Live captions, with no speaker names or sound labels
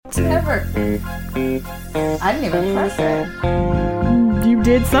Never. I didn't even press it. You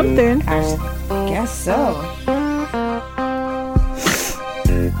did something. I guess so.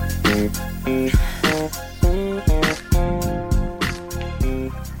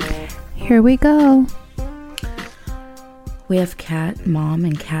 Here we go. We have cat mom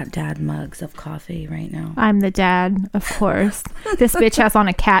and cat dad mugs of coffee right now. I'm the dad, of course. This bitch has on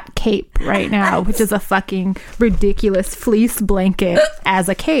a cat cape right now, which is a fucking ridiculous fleece blanket as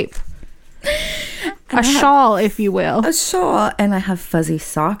a cape. A shawl, if you will. A shawl, and I have fuzzy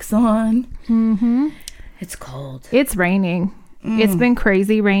socks on. Mm-hmm. It's cold. It's raining. It's been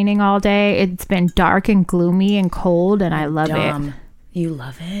crazy raining all day. It's been dark and gloomy and cold, and I love it. You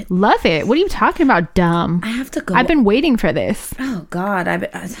love it? Love it. What are you talking about, dumb? I have to go. I've been waiting for this. Oh, God.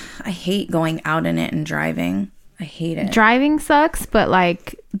 I hate going out in it and driving. I hate it. Driving sucks, but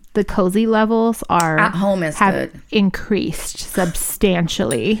like the cozy levels at home have good. Increased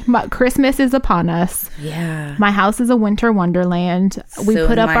substantially. Christmas is upon us. Yeah. My house is a winter wonderland. We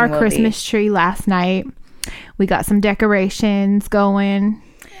put up our Christmas tree last night. We got some decorations going.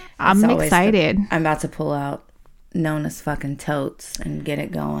 I'm excited. I'm about to pull out Nona's fucking totes and get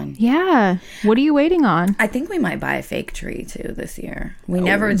it going. Yeah. What are you waiting on? I think we might buy a fake tree too this year. We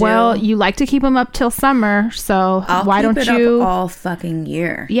never do. Well, you like to keep them up till summer, so why don't you up all fucking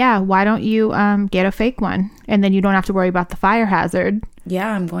year? Yeah, why don't you get a fake one, and then you don't have to worry about the fire hazard. Yeah,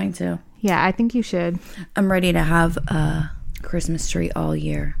 I'm going to. Yeah, I think you should. I'm ready to have a Christmas tree all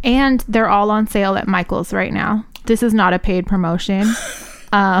year. And they're all on sale at Michael's right now. This is not a paid promotion.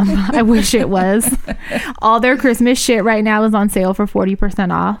 I wish it was. All their Christmas shit right now is on sale for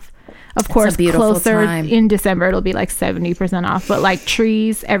 40% off. Of course, closer in December it'll be like 70% off. But like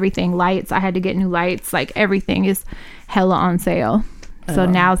trees, everything, lights. I had to get new lights. Like everything is hella on sale. So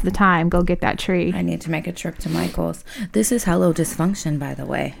now's the time. Go get that tree. I need to make a trip to Michael's. This is Hello Dysfunction, by the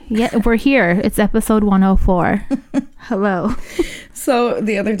way. Yeah, we're here. It's episode 104. Hello. So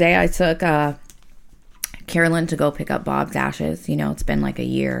the other day I took Carolyn to go pick up Bob's ashes. You know, it's been like a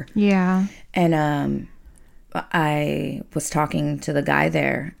year. Yeah. And I was talking to the guy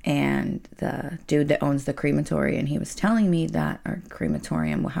there and the dude that owns the crematory, and he was telling me that, or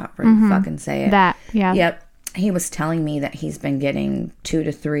crematorium, however you fucking say it. That, yeah. Yep. He was telling me that he's been getting 2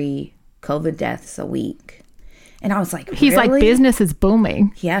 to 3 COVID deaths a week. And I was like, he's like, business is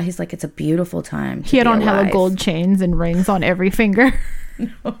booming. Yeah, he's like, it's a beautiful time. He had on hella gold chains and rings on every finger.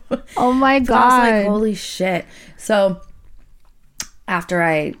 Oh my God. I was like, holy shit. So after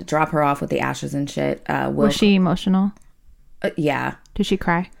I drop her off with the ashes and shit, was she emotional? Yeah. Did she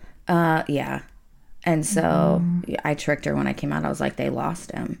cry? Yeah. And so I tricked her when I came out. I was like, they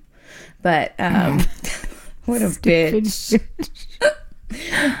lost him. But what a bitch.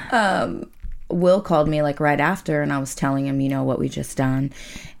 Will called me like right after, and I was telling him, you know, what we just done.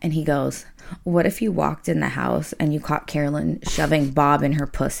 And he goes, what if you walked in the house and you caught Carolyn shoving Bob in her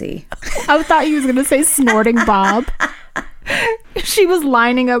pussy? I thought you was going to say snorting Bob. She was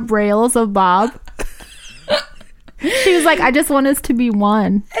lining up rails of Bob. She was like, I just want us to be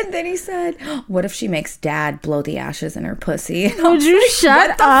one. And then he said, what if she makes Dad blow the ashes in her pussy? Would you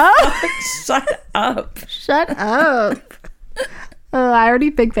shut up? Shut up. Shut up. I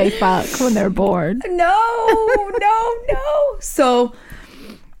already think they fuck when they're bored. No. So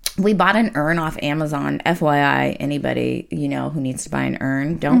we bought an urn off Amazon. FYI, anybody, you know, who needs to buy an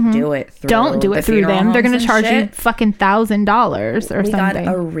urn, don't do it through them. They're going to charge you fucking $1,000 or something. We got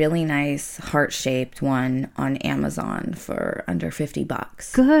a really nice heart-shaped one on Amazon for under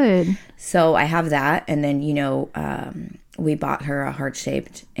 $50. Good. So I have that. And then, you know, we bought her a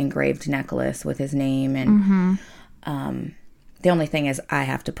heart-shaped engraved necklace with his name. And the only thing is I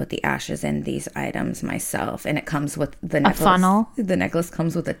have to put the ashes in these items myself. And it comes with the necklace. A funnel? The necklace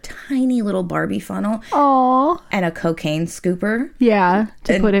comes with a tiny little Barbie funnel. Oh. And a cocaine scooper. Yeah,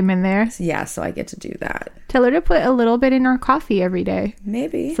 to put him in there. Yeah, so I get to do that. Tell her to put a little bit in her coffee every day.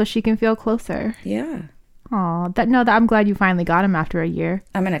 Maybe. So she can feel closer. Yeah. Oh, I'm glad you finally got him after a year.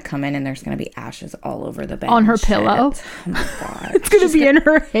 I'm going to come in and there's going to be ashes all over the bed. On her pillow? Oh my God. It's going to be in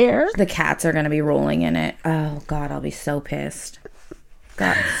her hair. The cats are going to be rolling in it. Oh God, I'll be so pissed.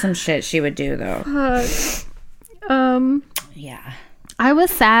 Got some shit she would do though. Yeah. I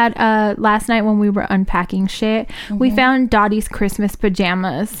was sad last night when we were unpacking shit. We found Dottie's Christmas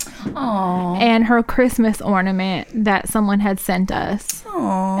pajamas. Aww. And her Christmas ornament that someone had sent us.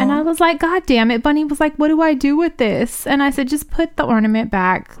 Aww. And I was like, God damn it. Bunny was like, what do I do with this? And I said, just put the ornament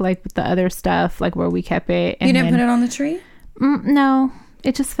back, like with the other stuff, like where we kept it. And you didn't put it on the tree? No.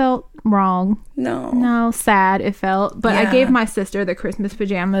 It just felt wrong. No, sad it felt. But I gave my sister the Christmas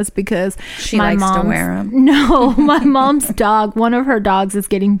pajamas because she likes to wear them. No, my mom's dog, one of her dogs is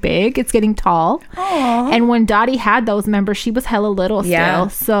getting big. It's getting tall. Aww. And when Dottie had those, remember, she was hella little still.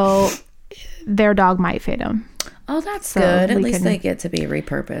 So their dog might fit him. Oh, that's good. At least they get to be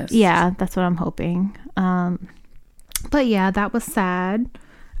repurposed. Yeah, that's what I'm hoping. But yeah, that was sad.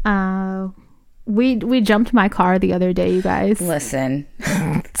 We jumped my car the other day, you guys. Listen.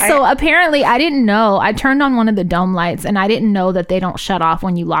 So apparently I didn't know. I turned on one of the dome lights and I didn't know that they don't shut off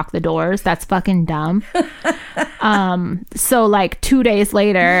when you lock the doors. That's fucking dumb. So like 2 days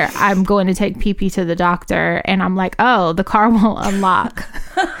later, I'm going to take pee to the doctor and I'm like, oh, the car won't unlock.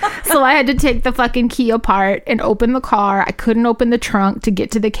 So I had to take the fucking key apart and open the car. I couldn't open the trunk to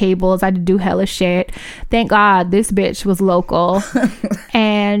get to the cables. I had to do hella shit. Thank God this bitch was local.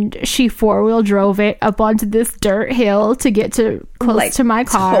 And she 4-wheel drove it up onto this dirt hill to get to close to my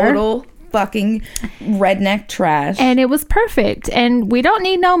car. Total fucking redneck trash. And it was perfect. And we don't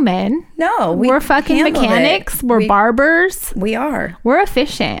need no men. No, we're fucking mechanics. We're barbers. We are. We're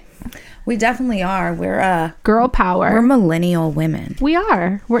efficient. We definitely are. We're girl power. We're millennial women. We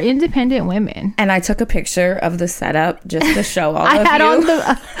are. We're independent women. And I took a picture of the setup just to show all of you.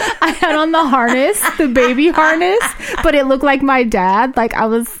 I had on the harness, the baby harness, but it looked like my dad. Like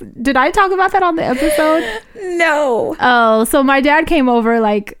did I talk about that on the episode? No. Oh, so my dad came over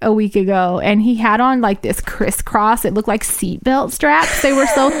like a week ago and he had on like this crisscross. It looked like seatbelt straps. They were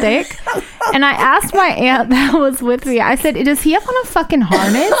so thick. And I asked my aunt that was with me, I said, does he have on a fucking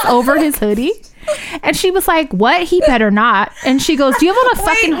harness over his hoodie? And she was like, what? He better not. And she goes, do you have on a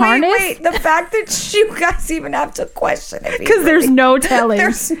fucking harness? Wait. The fact that you guys even have to question it. Because there's no telling.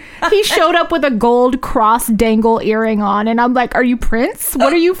 He showed up with a gold cross dangle earring on. And I'm like, are you Prince?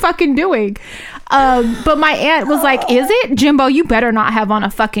 What are you fucking doing? But my aunt was like, is it? Jimbo, you better not have on a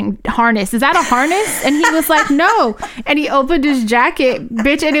fucking harness. Is that a harness? And he was like, no. And he opened his jacket,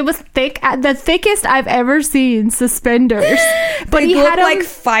 bitch, and it was thick, the thickest I've ever seen suspenders. But he had like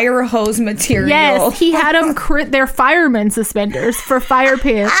fire hose material. Yes, he had them. They're fireman suspenders for fire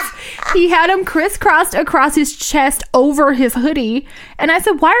pits. He had them crisscrossed across his chest over his hoodie. And I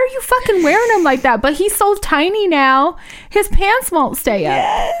said, why are you fucking wearing them like that? But he's so tiny now, his pants won't stay up.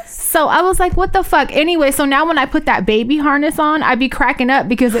 Yes. So I was like, what the fuck? Anyway, so now when I put that baby harness on, I'd be cracking up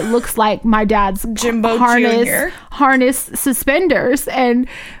because it looks like my dad's Jimbo harness suspenders. And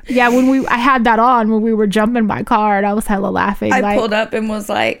yeah, I had that on when we were jumping my car and I was hella laughing. I pulled up and was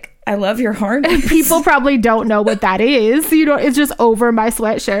like, I love your harness. People probably don't know what that is. It's just over my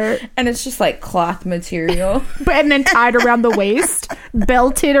sweatshirt. And it's just like cloth material. And then tied around the waist.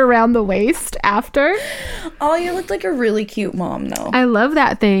 Belted around the waist after. Oh, you look like a really cute mom, though. I love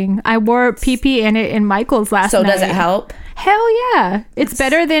that thing. I wore PP in it in Michael's last night. So does it help? Hell yeah. It's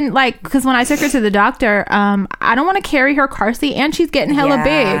better than because when I took her to the doctor, I don't want to carry her car seat and she's getting hella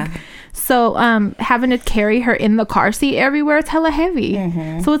big. So having to carry her in the car seat everywhere, it's hella heavy.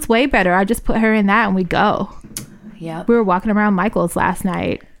 Mm-hmm. So it's way better. I just put her in that and we go. Yeah. We were walking around Michael's last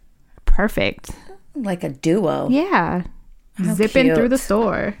night. Perfect. Like a duo. Yeah. How zipping cute. Through the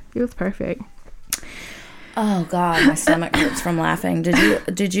store. It was perfect. Oh God, my stomach hurts from laughing.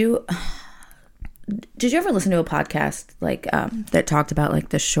 Did you ever listen to a podcast like that talked about like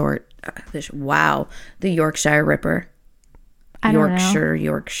the Yorkshire Ripper? I don't know.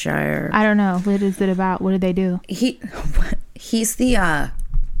 Yorkshire. I don't know. What is it about? What did they do? He's the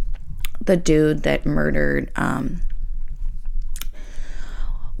dude that murdered.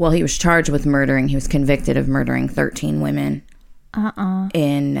 Well, he was charged with murdering. He was convicted of murdering 13 women.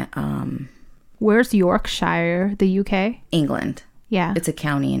 In where's Yorkshire? The UK? England. Yeah. It's a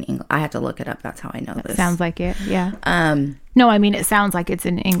county in England. I had to look it up. That's how I know this. Sounds like it. Yeah. No, I mean, it sounds like it's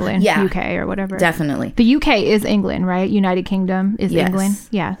in England, UK or whatever. Definitely. The UK is England, right? United Kingdom is England.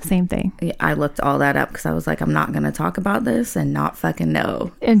 Yeah, same thing. Yeah, I looked all that up because I was like, I'm not going to talk about this and not fucking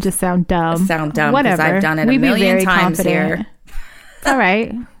know. And just sound dumb. Whatever. Because I've done it a million times here. All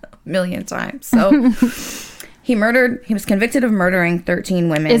right. A million times. So he was convicted of murdering 13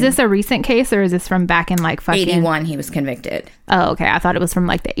 women. Is this a recent case or is this from back in like fucking 81? He was convicted. Oh, okay. I thought it was from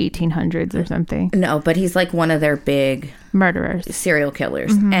like the 1800s or something. No, but he's like one of their big murderers, serial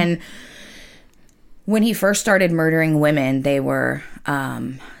killers. Mm-hmm. And when he first started murdering women, they were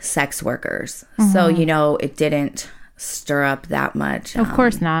sex workers. Mm-hmm. So, it didn't stir up that much. Of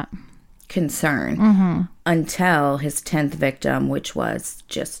course not. Concern until his 10th victim, which was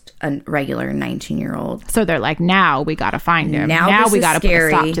just a regular 19-year-old. So they're like, now we got to find him. Now we got to put a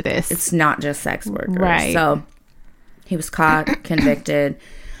stop to this. It's not just sex workers. Right. So he was caught, convicted.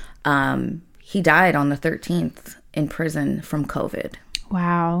 He died on the 13th in prison from COVID.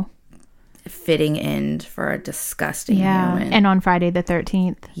 Wow. Fitting end for a disgusting human. And on Friday the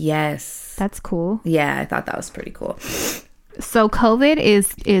 13th. Yes. That's cool. Yeah, I thought that was pretty cool. So COVID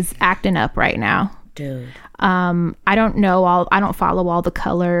is acting up right now. Dude. I don't know I don't follow all the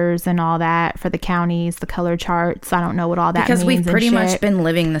colors and all that for the counties, the color charts. I don't know what all that means. Because we've pretty much been been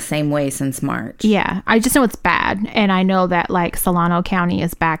living the same way since March. Yeah. I just know it's bad. And I know that like Solano County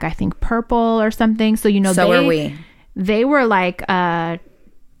is back, I think purple or something. So, so are we. They were like,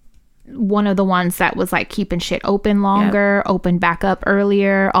 one of the ones that was like keeping shit open longer, open back up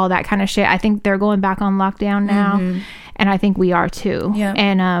earlier, all that kind of shit. I think they're going back on lockdown now. And I think we are too. Yeah.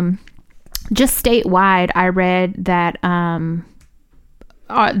 And, just statewide, I read that the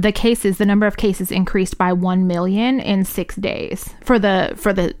number of cases increased by 1 million in 6 days for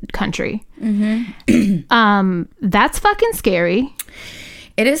the country. That's fucking scary.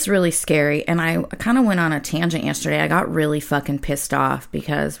 It is really scary. And I kind of went on a tangent yesterday. I got really fucking pissed off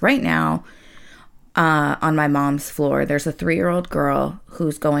because right now, on my mom's floor, there's a 3-year-old girl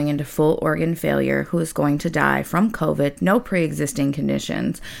who's going into full organ failure, who is going to die from COVID, no pre-existing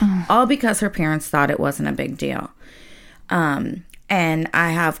conditions, all because her parents thought it wasn't a big deal. And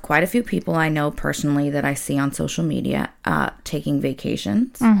I have quite a few people I know personally that I see on social media taking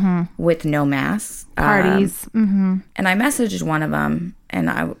vacations with no masks. Parties. And I messaged one of them, and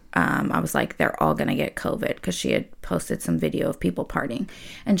I was like, they're all going to get COVID, because she had posted some video of people partying.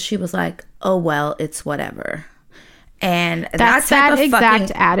 And she was like, oh, well, it's whatever. And that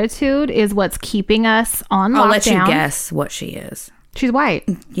exact attitude is what's keeping us on lockdown. I'll let you guess what she is. She's white.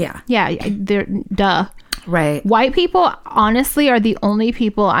 Yeah. Yeah. Duh. Right. White people, honestly, are the only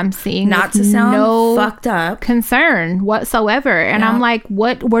people I'm seeing not to sound fucked up concern whatsoever. And I'm like,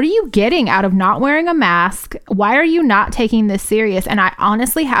 what are you getting out of not wearing a mask? Why are you not taking this serious? And I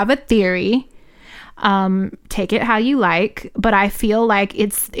honestly have a theory. Take it how you like, but I feel like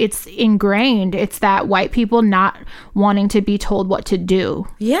it's ingrained. It's that white people not wanting to be told what to do.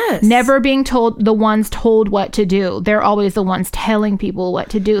 Yes. Never being the ones told what to do. They're always the ones telling people what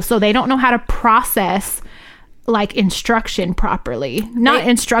to do. So they don't know how to process like instruction properly. Not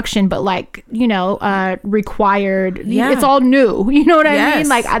instruction, but like, required. Yeah. It's all new. You know what I mean?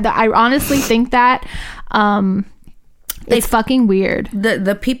 Like I honestly think that, it's fucking weird.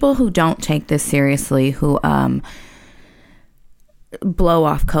 The people who don't take this seriously, who blow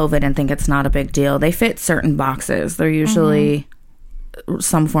off COVID and think it's not a big deal, they fit certain boxes. They're usually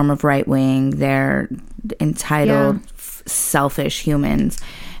some form of right wing. They're entitled, selfish humans.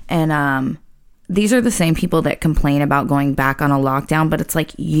 And these are the same people that complain about going back on a lockdown, but it's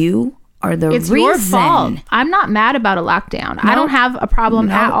like, you are the reason. It's your fault. I'm not mad about a lockdown. I don't have a problem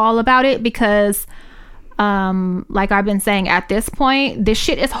at all about it, because like I've been saying, at this point, this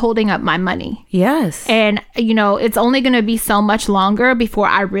shit is holding up my money. Yes. And, it's only going to be so much longer before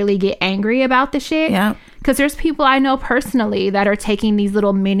I really get angry about the shit. Yeah. Because there's people I know personally that are taking these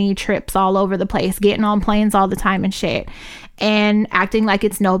little mini trips all over the place, getting on planes all the time and shit, and acting like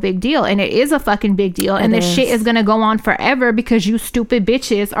it's no big deal. And it is a fucking big deal. And this shit is going to go on forever, because you stupid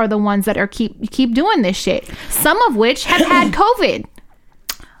bitches are the ones that are keep doing this shit. Some of which have had COVID.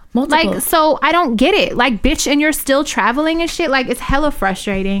 Multiple. Like, so I don't get it. Like, bitch, and you're still traveling and shit. Like, it's hella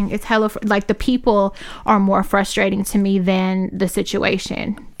frustrating. It's like the people are more frustrating to me than the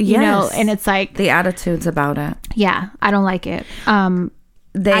situation. You know, and it's like the attitudes about it. Yeah, I don't like it. What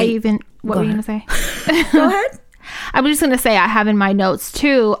were you gonna say? Go ahead. I was just gonna say, I have in my notes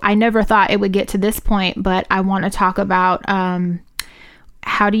too, I never thought it would get to this point, but I want to talk about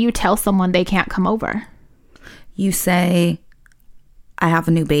how do you tell someone they can't come over? You say, I have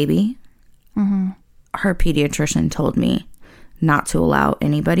a new baby. Her pediatrician told me not to allow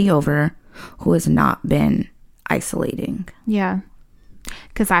anybody over who has not been isolating. Yeah.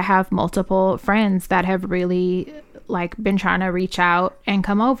 Because I have multiple friends that have really like been trying to reach out and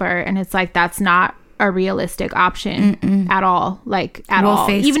come over. And it's like, that's not a realistic option at all. Like at all.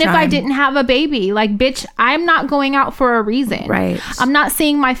 FaceTime. Even if I didn't have a baby, like, bitch, I'm not going out for a reason. Right. I'm not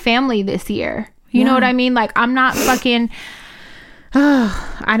seeing my family this year. You know what I mean? Like, I'm not fucking...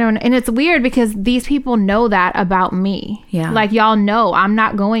 I don't know. And it's weird because these people know that about me. Yeah. Like, y'all know I'm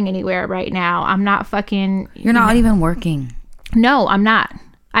not going anywhere right now. I'm not fucking... You're not even working. No, I'm not.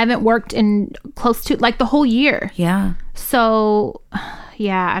 I haven't worked in close to like the whole year. Yeah. So,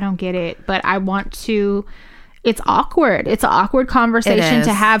 yeah, I don't get it. But I want to... It's awkward. It's an awkward conversation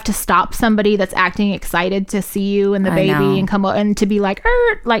to have, to stop somebody that's acting excited to see you and the baby and come up and to be like,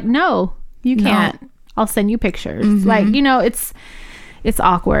 no, you can't. I'll send you pictures. Like, it's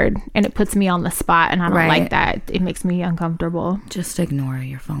awkward, and it puts me on the spot, and I don't like that. It makes me uncomfortable. Just ignore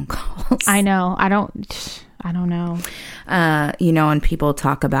your phone calls. I know. I don't I don't know. And people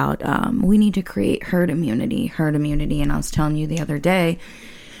talk about, we need to create herd immunity. And I was telling you the other day,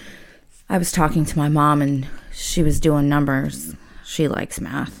 I was talking to my mom and she was doing numbers. She likes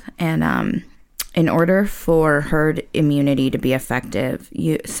math. And in order for herd immunity to be effective,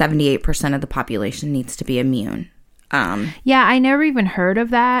 78% of the population needs to be immune. Yeah, I never even heard of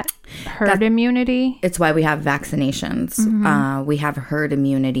that. Herd immunity. It's why we have vaccinations. Mm-hmm. We have herd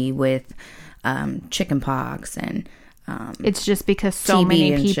immunity with chickenpox and it's just because so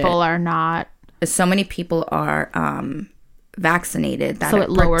many people are not. So many people are vaccinated that so it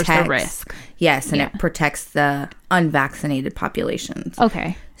lowers the risk. Yes, and it protects the unvaccinated populations.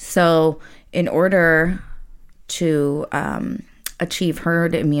 Okay. So in order to achieve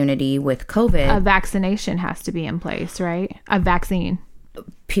herd immunity with COVID, a vaccination has to be in place, right? A vaccine.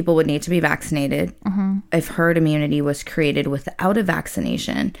 People would need to be vaccinated. Mm-hmm. If herd immunity was created without a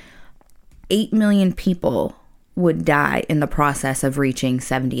vaccination, 8 million people would die in the process of reaching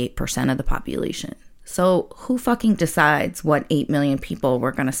 78% of the population. So who fucking decides what 8 million people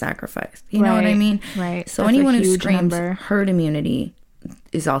we're going to sacrifice? You know what I mean? Right. So anyone who screams herd immunity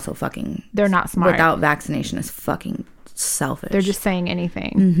is also fucking... They're not smart. Without vaccination is fucking selfish. They're just saying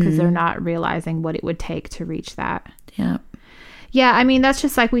anything because they're not realizing what it would take to reach that. Yeah. Yeah, I mean, that's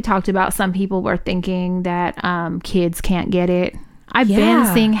just like we talked about. Some people were thinking that kids can't get it. I've been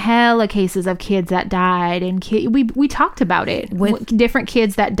seeing hella cases of kids that died, and we talked about it with different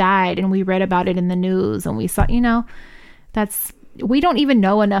kids that died, and we read about it in the news, and we saw, we don't even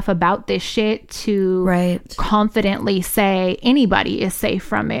know enough about this shit to confidently say anybody is safe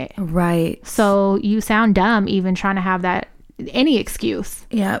from it. Right. So you sound dumb even trying to have that any excuse.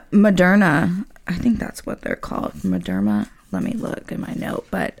 Yeah, Moderna. I think that's what they're called. Moderna. Let me look in my note,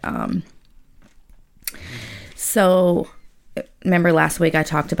 but so. Remember last week I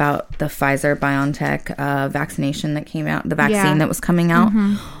talked about the Pfizer-BioNTech vaccination that came out, the vaccine that was coming out.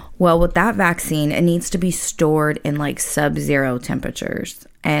 Mm-hmm. Well, with that vaccine, it needs to be stored in like sub-zero temperatures.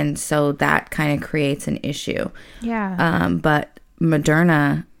 And so that kind of creates an issue. Yeah. But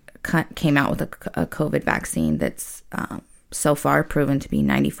Moderna came out with a COVID vaccine that's so far proven to be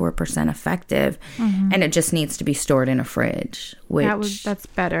 94% effective. Mm-hmm. And it just needs to be stored in a fridge. That's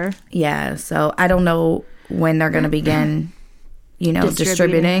better. Yeah. So I don't know when they're going to begin...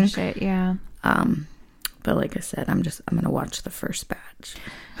 distributing shit, yeah. But like I said, I'm going to watch the first batch.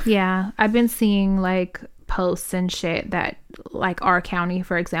 Yeah. I've been seeing like posts and shit that like our county,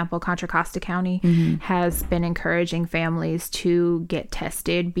 for example, Contra Costa County has been encouraging families to get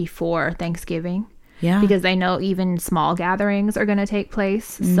tested before Thanksgiving. Yeah. Because they know even small gatherings are going to take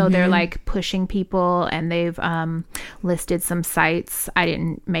place. Mm-hmm. So they're like pushing people, and they've listed some sites. I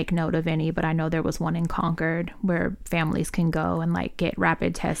didn't make note of any, but I know there was one in Concord where families can go and like get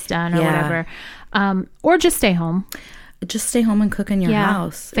rapid tests done or whatever. Or just stay home. Just stay home and cook in your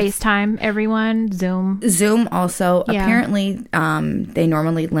house. FaceTime everyone, Zoom also. Yeah. Apparently, they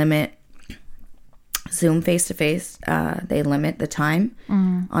normally limit Zoom face-to-face. They limit the time.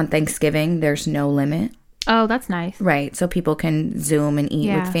 On Thanksgiving, there's no limit. Oh, that's nice. Right. So people can Zoom and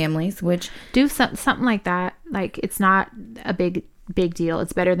eat with families, which... Do something like that. Like, it's not a big deal.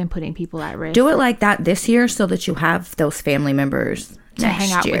 It's better than putting people at risk. Do it like that this year so that you have those family members to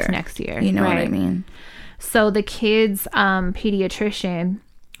hang out with next year. You know what I mean? So the kid's pediatrician,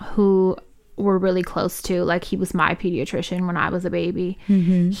 who we're really close to, like, he was my pediatrician when I was a baby,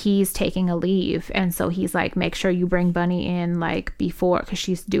 he's taking a leave, and so he's like, make sure you bring Bunny in like before, because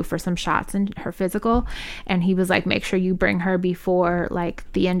she's due for some shots in her physical, and he was like, make sure you bring her before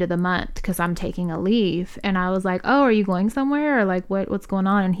like the end of the month because I'm taking a leave. And I was like, oh, are you going somewhere, or like what's going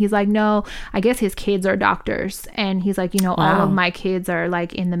on? And he's like, no, I guess his kids are doctors, and he's like, all of my kids are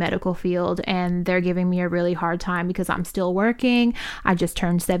like in the medical field, and they're giving me a really hard time because I'm still working. I just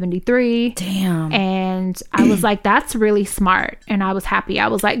turned 73. Damn. And I was like, that's really smart. And I was happy. I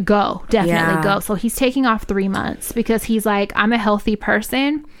was like, go, definitely go. So he's taking off 3 months because he's like, I'm a healthy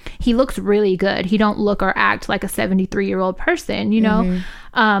person. He looks really good. He don't look or act like a 73-year-old person,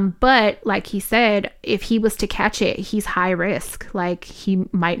 but like he said, if he was to catch it, he's high risk. Like, he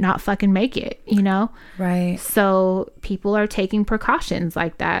might not fucking make it, Right. So people are taking precautions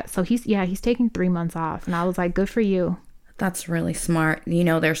like that. So he's taking 3 months off. And I was like, good for you. That's really smart.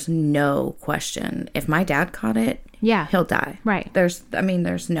 There's no question. If my dad caught it, he'll die. Right. There's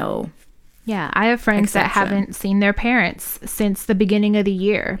no... Yeah, I have friends that haven't seen their parents since the beginning of the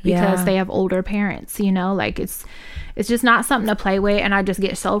year because they have older parents, like it's just not something to play with. And I just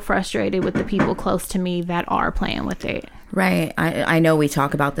get so frustrated with the people close to me that are playing with it. Right. I know we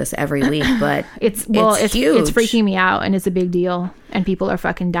talk about this every week, but it's huge. It's freaking me out, and it's a big deal, and people are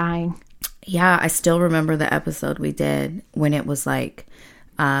fucking dying. Yeah, I still remember the episode we did when it was like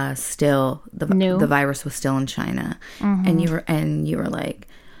still the virus was still in China, and you were like,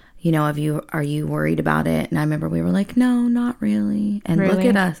 you know, are you worried about it? And I remember we were like, no, not really. And look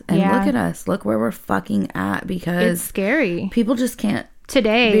at us, look where we're fucking at, because it's scary. People just can't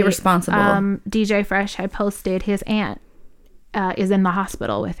today be responsible. DJ Fresh had posted his aunt is in the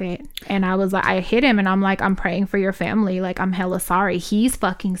hospital with it, and I hit him and I'm like, I'm praying for your family, like I'm hella sorry. He's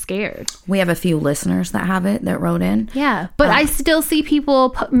fucking scared. We have a few listeners that have it, that wrote in. Yeah, but I still see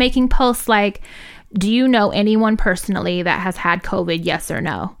people making posts like, do you know anyone personally that has had COVID, yes or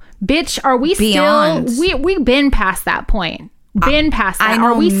no? Bitch, are we Beyond. we've been past that point. Past that.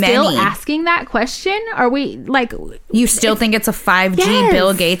 Are we still asking that question? Are we like, you still think it's a 5G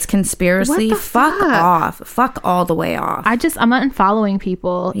Bill Gates conspiracy? Fuck off. Fuck all the way off. I'm unfollowing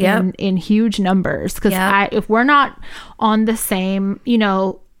people in huge numbers, because if we're not on the same, you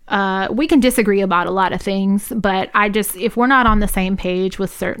know, we can disagree about a lot of things, but if we're not on the same page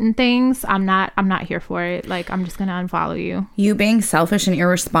with certain things, I'm not here for it. Like, I'm just gonna unfollow you. You being selfish and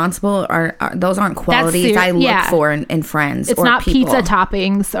irresponsible those aren't qualities I look for in friends. It's or not people. Pizza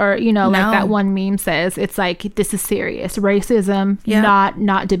toppings, or, you know, like that one meme says. It's like, this is serious. Racism,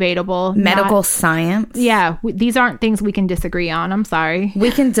 not debatable. Medical science. Yeah, these aren't things we can disagree on. I'm sorry.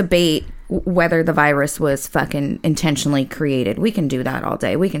 We can debate whether the virus was fucking intentionally created. We can do that all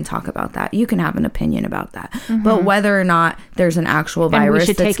day. We can talk about that. You can have an opinion about that. But whether or not there's an actual virus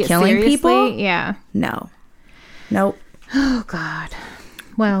that's killing people, no. Nope. Oh God.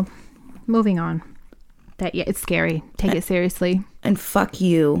 Well, moving on. It's scary. Take it seriously. And fuck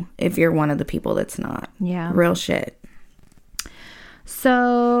you if you're one of the people that's not. Yeah. Real shit.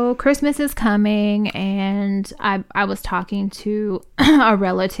 So Christmas is coming, and I was talking to a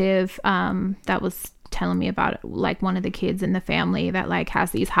relative that was telling me about, like, one of the kids in the family that, like,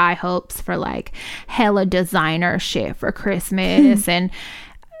 has these high hopes for, like, hella designer shit for Christmas. And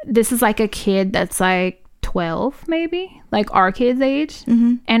this is like a kid that's like 12, maybe, like our kid's age.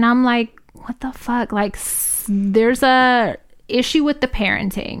 And I'm like, what the fuck? Like, there's a issue with the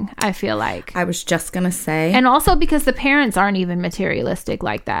parenting, I feel like. I was just gonna say. And also because the parents aren't even materialistic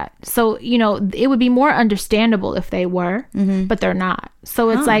like that. So, you know, it would be more understandable if they were, but they're not.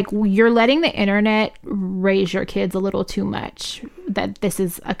 So it's like, you're letting the internet raise your kids a little too much, that this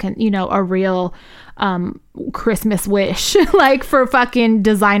is a real Christmas wish, like, for fucking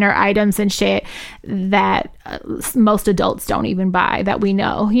designer items and shit that most adults don't even buy, that we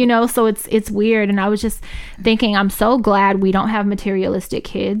know, you know. So it's weird. And I was just thinking, I'm so glad we don't have materialistic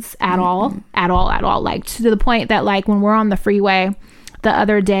kids at all, like, to the point that, like, when we're on the freeway the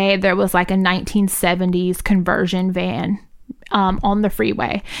other day, there was like a 1970s conversion van on the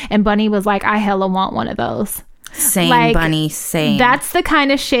freeway, and Bunny was like, I hella want one of those. Same, like, Bunny, same. That's the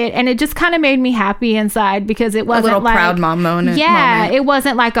kind of shit, and it just kind of made me happy inside, because it wasn't a little like, proud mom moment. It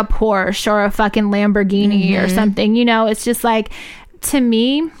wasn't like a Porsche or a fucking Lamborghini or something, you know. It's just like, to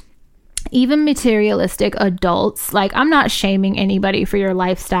me, even materialistic adults, like, I'm not shaming anybody for your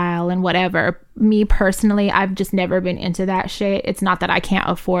lifestyle and whatever. Me personally, I've just never been into that shit. It's not that I can't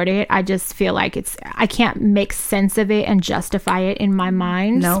afford it. I just feel like I can't make sense of it and justify it in my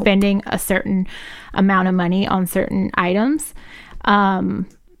mind, spending a certain amount of money on certain items. And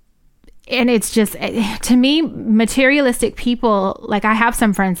it's just, to me, materialistic people, like, I have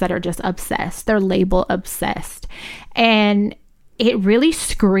some friends that are just obsessed. They're label obsessed. And it really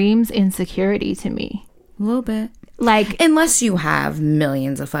screams insecurity to me. A little bit. Like, unless you have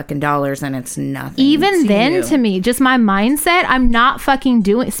millions of fucking dollars and it's nothing. Even then, to me, just my mindset, I'm not fucking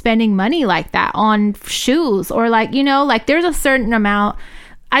spending money like that on shoes, or, like, you know, like, there's a certain amount.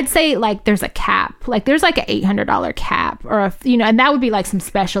 I'd say, like, there's a cap, like, there's like a $800 cap, or and that would be like some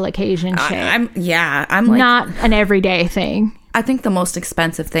special occasion shit. I'm like, not an everyday thing. I think the most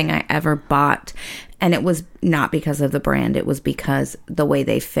expensive thing I ever bought, and it was not because of the brand, it was because the way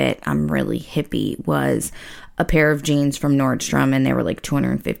they fit, I'm really hippie, was a pair of jeans from Nordstrom, and they were like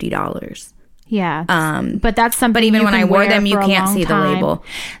 $250. Yeah. But that's something. But even when I wore them, you can't see the label.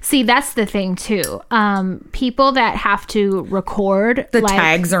 See, that's the thing too. People that have to record, the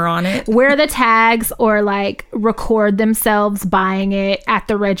tags are on it. Wear the tags, or like record themselves buying it at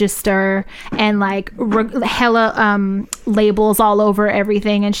the register, and like hella labels all over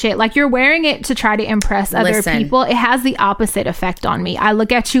everything and shit. Like, you're wearing it to try to impress other people. It has the opposite effect on me. I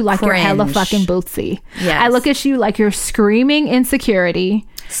look at you like you're hella fucking bootsy. Yes. I look at you like you're screaming insecurity.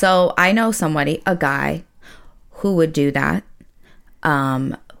 So I know somebody, a guy, who would do that.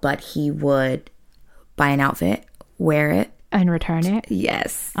 But he would buy an outfit, wear it, and return it?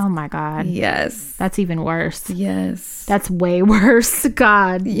 Yes. Oh my God. Yes. That's even worse. Yes. That's way worse.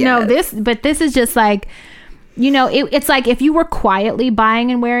 God. Yes. No, this is just like, it's like if you were quietly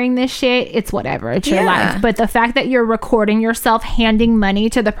buying and wearing this shit, it's whatever. It's your life. But the fact that you're recording yourself handing money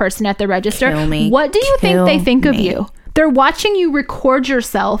to the person at the register, what do you think they think of you? They're watching you record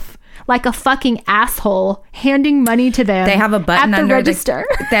yourself like a fucking asshole handing money to them. They have a button at the under register.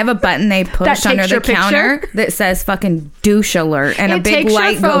 They have a button they push under the counter that says fucking douche alert, and a big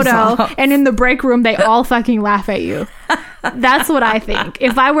light goes off. And in the break room, they all fucking laugh at you. That's what I think.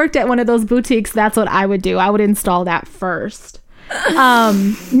 If I worked at one of those boutiques, that's what I would do. I would install that first.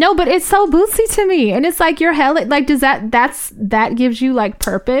 No, but it's so bootsy to me, and it's like you're hella like, does that gives you like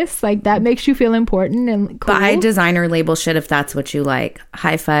purpose, like that makes you feel important and cool. Buy designer label shit if that's what you like.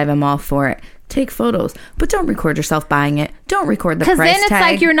 High five, I'm all for it. Take photos, but don't record yourself buying it. Don't record the price tag. Because then it's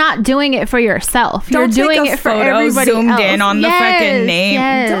like you're not doing it for yourself. You're doing it for everybody zoomed else. in on the fucking name.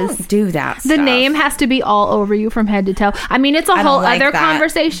 Yes. Don't do that stuff. The name has to be all over you from head to toe. I mean, it's a whole other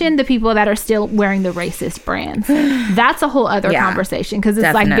conversation. The people that are still wearing the racist brands. That's a whole other conversation. Because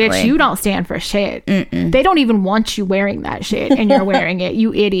it's like, bitch, you don't stand for shit. They don't even want you wearing that shit, and you're wearing it.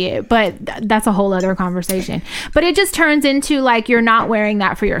 You idiot. But that's a whole other conversation. But it just turns into like you're not wearing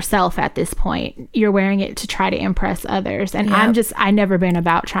that for yourself at this point. You're wearing it to try to impress others, and I never been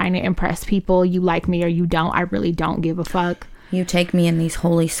about trying to impress people. You like me or you don't. I really don't give a fuck. You take me in these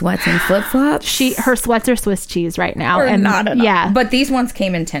holy sweats and flip-flops. Her sweats are Swiss cheese right now, and not at all. But these ones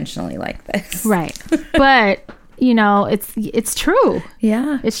came intentionally like this, right? But it's true.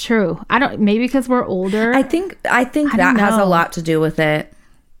 Yeah, it's true. I don't, maybe because we're older. I think that has a lot to do with it.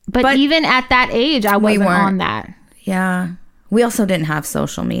 But even at that age, I wasn't on that. Yeah. We also didn't have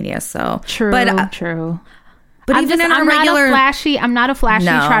social media, so true. But I'm not a flashy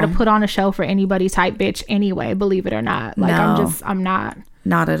try to put on a show for anybody type bitch anyway, believe it or not. Like I'm not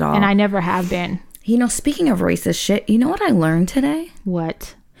at all. And I never have been. Speaking of racist shit, you know what I learned today?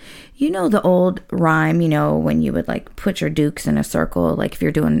 What? The old rhyme, when you would like put your dukes in a circle, like if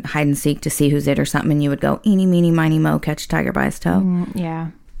you're doing hide and seek to see who's it or something, and you would go eeny meeny miny mo, catch a tiger by his toe.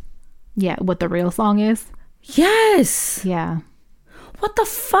 Yeah, what the real song is? Yes. Yeah. What the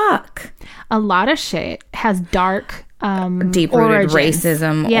fuck? A lot of shit has dark, deep-rooted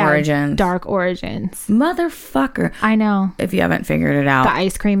racism origins. Dark origins. Motherfucker. I know. If you haven't figured it out. The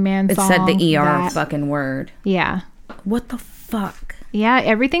Ice Cream Man song. It said the ER fucking word. Yeah. What the fuck? Yeah,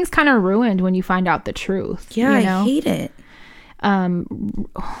 everything's kind of ruined when you find out the truth. Yeah, I hate it.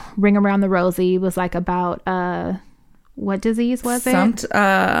 Ring Around the Rosie was like about... what disease was it?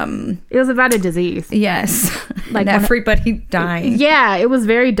 It was about a disease. Yes. Like everybody dying. Yeah, it was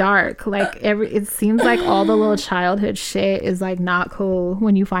very dark. Like it seems like all the little childhood shit is like not cool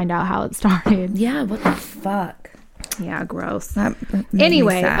when you find out how it started. Yeah, what the fuck? Yeah, gross.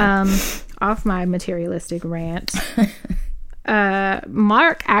 Anyway, off my materialistic rant.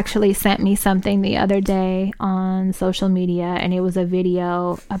 Mark actually sent me something the other day on social media, and it was a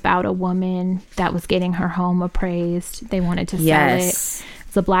video about a woman that was getting her home appraised. They wanted to sell it.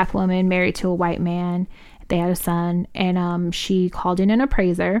 It's a black woman married to a white man. They had a son, and she called in an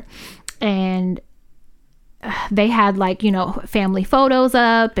appraiser, and they had like, family photos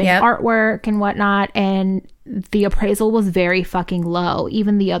up and artwork and whatnot, and the appraisal was very fucking low.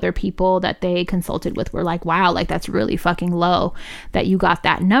 Even the other people that they consulted with were like, wow, like that's really fucking low that you got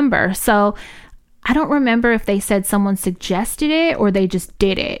that number. So I don't remember if they said someone suggested it or they just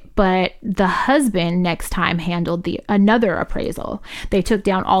did it, but the husband next time handled another appraisal. They took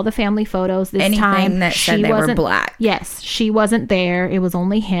down all the family photos. This time that said they were black. Yes, she wasn't there. It was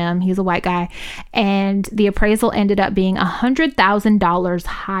only him. He's a white guy. And the appraisal ended up being $100,000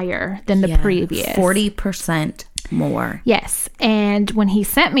 higher than the previous. 40% more. Yes. And when he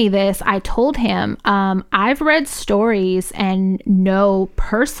sent me this, I told him, I've read stories and know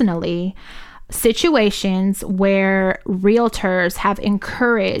personally situations where realtors have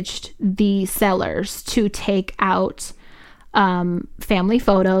encouraged the sellers to take out family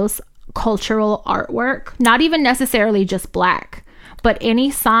photos, cultural artwork, not even necessarily just black, but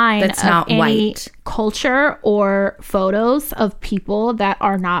any sign that's of not any white culture or photos of people that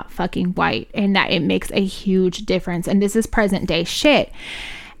are not fucking white, and that it makes a huge difference. And this is present day shit.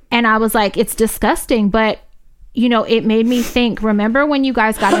 And I was like, it's disgusting, but it made me think, remember when you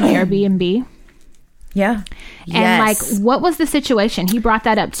guys got an Airbnb? Yeah. And like, what was the situation? He brought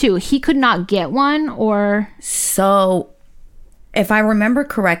that up too. He could not get one, or... So, if I remember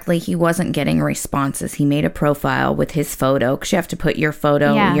correctly, he wasn't getting responses. He made a profile with his photo, because you have to put your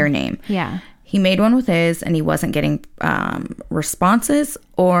photo, your name. Yeah. he made one with his and he wasn't getting responses,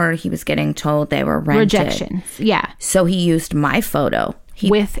 or he was getting told they were rented. Rejections. Yeah. So he used my photo.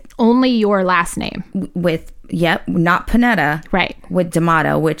 With only your last name. Not Panetta. Right. With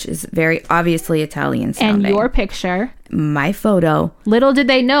D'Amato, which is very obviously Italian sounding. And your picture. My photo. Little did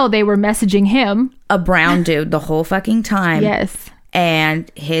they know they were messaging him. A brown dude the whole fucking time. Yes.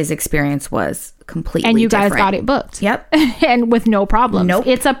 And his experience was completely different. And you different. guys got it booked. Yep. And with no problems. Nope.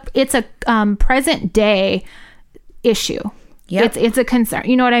 It's a present day issue. Yep. It's a concern.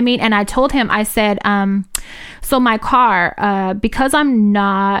 You know what I mean? And I told him, I said, so my car, because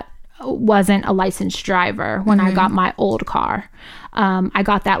wasn't a licensed driver when I got my old car. I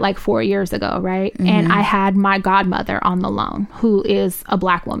got that like 4 years ago, right? And I had my godmother on the loan, who is a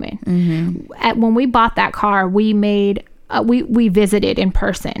Black woman. When we bought that car, we made... we visited in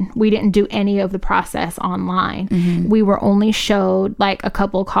person. We didn't do any of the process online. We were only showed like a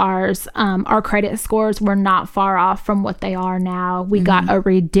couple cars. Our credit scores were not far off from what they are now. We got a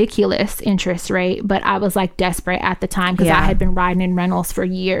ridiculous interest rate, but I was like desperate at the time because I had been riding in rentals for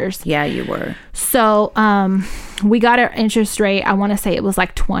years. Yeah, you were. So we got our interest rate. I want to say it was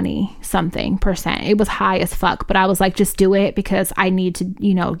like 20 something %. It was high as fuck, but I was like, just do it because I need to,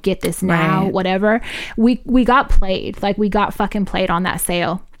 get this now, whatever. We got played. Like we got fucking played on that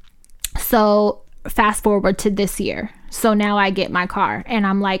sale. So fast forward to this year. So now I get my car and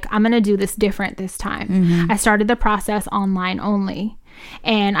I'm like, I'm going to do this different this time. I started the process online only.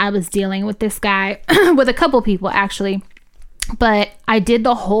 And I was dealing with this guy, with a couple people actually. But I did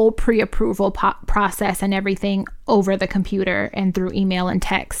the whole pre-approval process and everything over the computer and through email and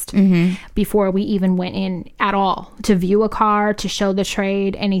text before we even went in at all to view a car, to show the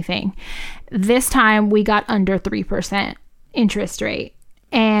trade, anything. This time we got under 3% interest rate.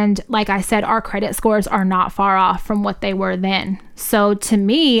 And like I said, our credit scores are not far off from what they were then. So to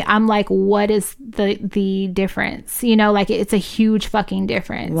me, I'm like, what is the difference? Like it's a huge fucking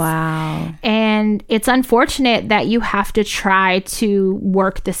difference. Wow. And it's unfortunate that you have to try to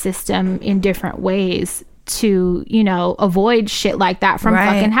work the system in different ways to, avoid shit like that from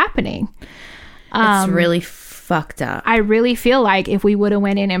fucking happening. It's really fucked up. I really feel like if we would have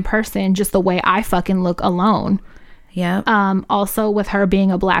went in person, just the way I fucking look alone. Yeah. Also with her being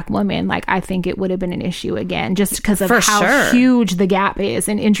a Black woman, like I think it would have been an issue again, just because of how huge the gap is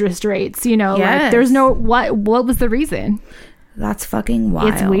in interest rates. Like there's no what was the reason? That's fucking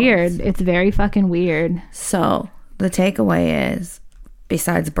wild. It's weird. It's very fucking weird. So the takeaway is,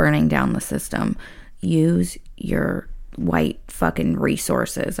 besides burning down the system, use your white fucking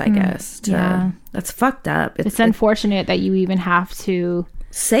resources, I guess. That's fucked up. It's unfortunate that you even have to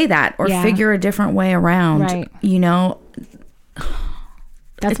say that or figure a different way around. Right.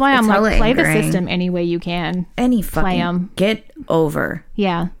 That's why I'm like, play the system any way you can. Any fucking play 'em. Get over.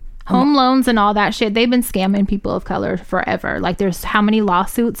 Yeah. Home loans and all that shit, they've been scamming people of color forever. Like there's how many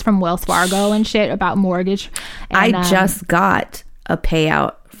lawsuits from Wells Fargo and shit about mortgage. And, I just got a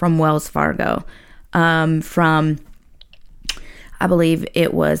payout from Wells Fargo from, I believe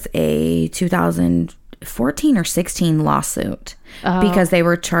it was a 2014 or 16 lawsuit because they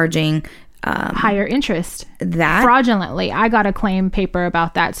were charging higher interest that fraudulently. I got a claim paper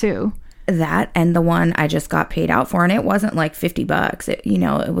about that too. That and the one I just got paid out for, and it wasn't like $50.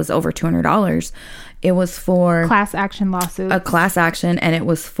 It was over $200. It was for class action lawsuit. A class action, and it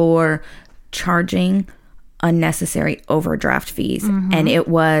was for charging unnecessary overdraft fees. And it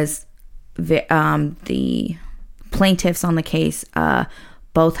was the plaintiffs on the case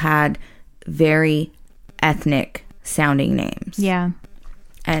both had very ethnic sounding names. Yeah.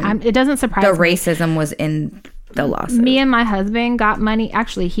 And it doesn't surprise me. The racism was in the lawsuit. Me and my husband got money.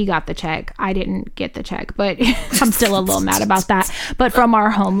 Actually, he got the check. I didn't get the check, but I'm still a little mad about that. But from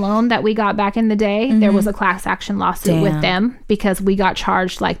our home loan that we got back in the day, there was a class action lawsuit with them because we got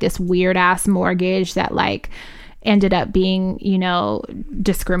charged like this weird ass mortgage that like ended up being,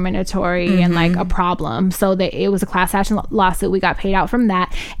 discriminatory and like a problem. So it was a class action lawsuit. We got paid out from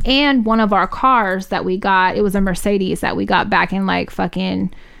that. And one of our cars that we got, it was a Mercedes that we got back in like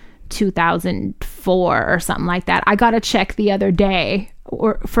fucking 2004 or something like that. I got a check the other day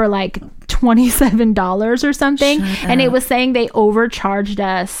for like $27 or something. And it was saying they overcharged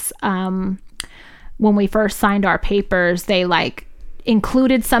us when we first signed our papers. They like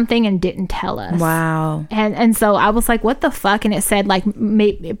included something and didn't tell us. Wow. And so I was like, what the fuck? And it said like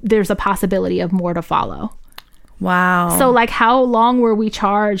there's a possibility of more to follow. Wow. So like, how long were we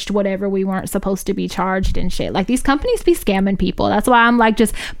charged whatever we weren't supposed to be charged and shit? Like, these companies be scamming people. That's why I'm like,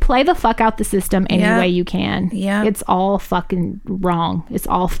 just play the fuck out the system any way you can. Yeah. It's all fucking wrong. It's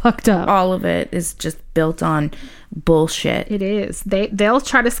all fucked up. All of it is just built on bullshit. It is. They'll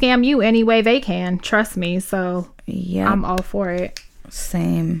try to scam you any way they can. Trust me. So yeah, I'm all for it.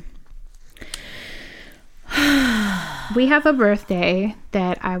 Same. We have a birthday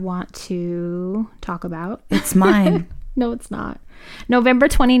that I want to talk about. It's mine. No, it's not. November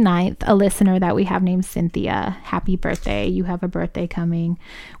 29th, a listener that we have named Cynthia. Happy birthday. You have a birthday coming.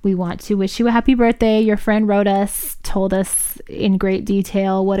 We want to wish you a happy birthday. Your friend wrote us, told us in great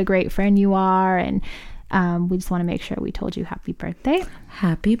detail what a great friend you are. And we just want to make sure we told you happy birthday.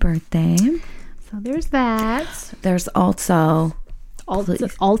 Happy birthday. So there's that. There's also...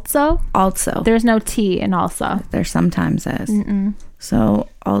 Also? There's no T in also. There sometimes is. So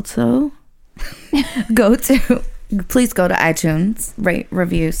also please go to iTunes, rate,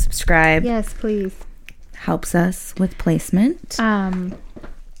 review, subscribe. Yes, please. Helps us with placement. The other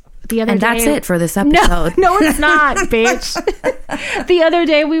and day, that's it for this episode. No, it's not, bitch. The other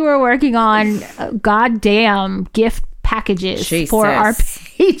day we were working on goddamn gift packages for our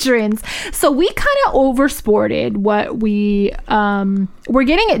patrons. So we kind of oversported what we're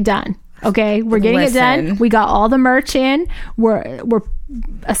getting it done. Okay, we're getting it done. We got all the merch in. We're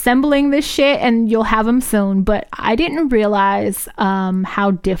assembling this shit, and you'll have them soon. But I didn't realize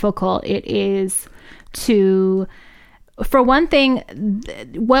how difficult it is to. For one thing,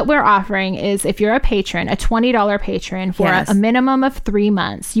 what we're offering is, if you're a patron, a $20 patron for a minimum of 3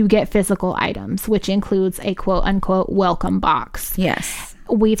 months, you get physical items, which includes a quote unquote welcome box. Yes.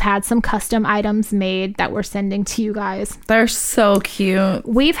 We've had some custom items made that we're sending to you guys. They're so cute.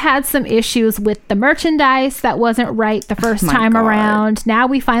 We've had some issues with the merchandise that wasn't right the first time around. Now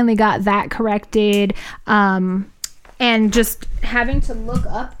we finally got that corrected. And just having to look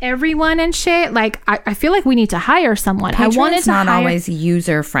up everyone and shit, like I feel like we need to hire someone. Patreon's I wanted to not always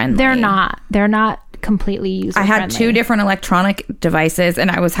user friendly. They're not completely user friendly. I had 2 different electronic devices, and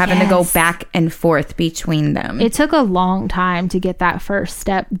I was having to go back and forth between them. It took a long time to get that first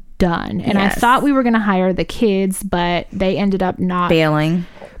step done, and I thought we were going to hire the kids, but they ended up not bailing.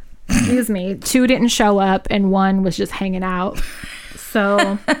 Excuse me. 2 didn't show up, and 1 was just hanging out.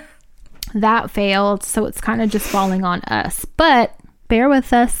 So. That failed, so it's kind of just falling on us. But bear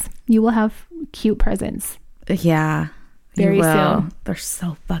with us. You will have cute presents. Yeah. Very soon. They're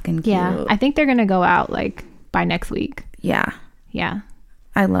so fucking cute. Yeah. I think they're going to go out like by next week. Yeah. Yeah.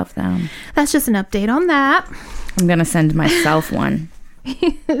 I love them. That's just an update on that. I'm going to send myself one.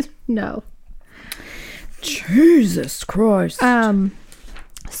 No. Jesus Christ.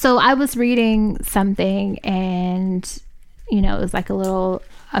 So I was reading something, and, you know, it was like a little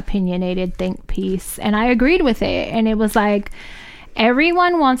opinionated think piece, and I agreed with it. And it was like,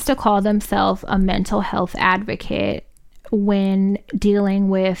 everyone wants to call themselves a mental health advocate when dealing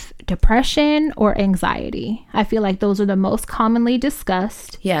with depression or anxiety. I feel like those are the most commonly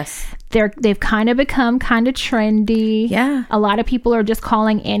discussed. Yes. They've kind of become kind of trendy. Yeah. A lot of people are just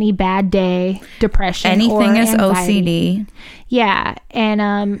calling any bad day depression. Anything is anxiety. OCD. Yeah.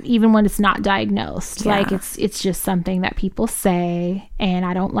 And even when it's not diagnosed, like it's just something that people say, and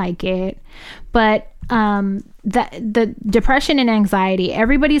I don't like it. But the depression and anxiety,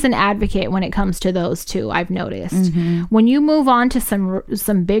 everybody's an advocate when it comes to those two, I've noticed. When you move on to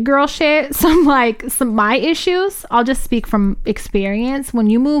some big girl shit, some my issues, I'll just speak from experience. When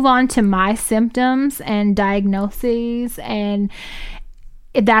you move on to my symptoms and diagnoses, and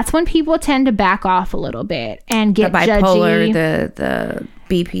that's when people tend to back off a little bit and get the bipolar, judgy. the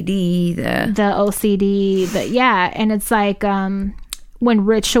BPD, the OCD, and it's like when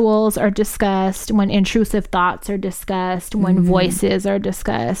rituals are discussed, when intrusive thoughts are discussed, when voices are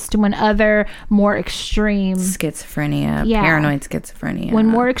discussed, when other more extreme schizophrenia, paranoid schizophrenia, when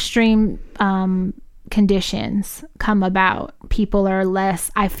more extreme conditions come about, people are less,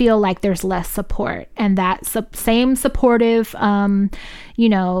 I feel like there's less support, and that same supportive title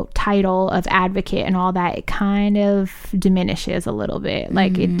of advocate and all that, it kind of diminishes a little bit.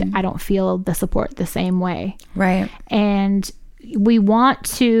 Like I don't feel the support the same way, right? And we want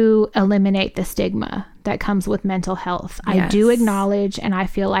to eliminate the stigma that comes with mental health. I do acknowledge, and I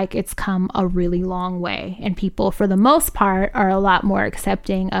feel like it's come a really long way, and people for the most part are a lot more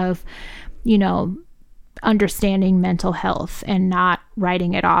accepting of, understanding mental health and not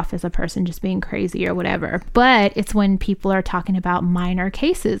writing it off as a person just being crazy or whatever. But it's when people are talking about minor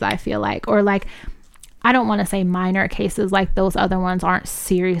cases, I feel like, or like, I don't want to say minor cases, like those other ones aren't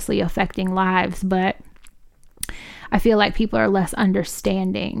seriously affecting lives, but I feel like people are less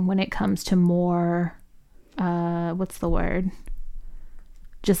understanding when it comes to more what's the word?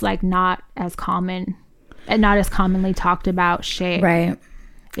 Just like not as common and not as commonly talked about shit. Right.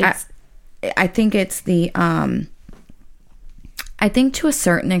 I think it's the, I think to a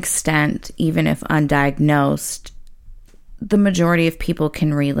certain extent, even if undiagnosed, the majority of people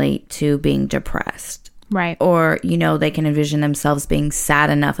can relate to being depressed. Right. Or, you know, they can envision themselves being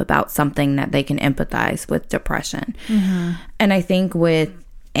sad enough about something that they can empathize with depression. Mm-hmm. And I think with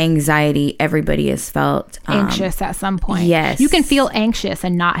anxiety, everybody has felt anxious at some point. Yes. You can feel anxious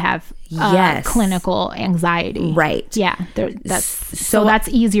and not have clinical anxiety. Right. Yeah. So that's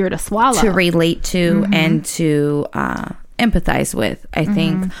easier to swallow. To relate to and to empathize with. I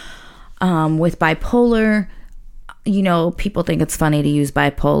think with bipolar, you know, people think it's funny to use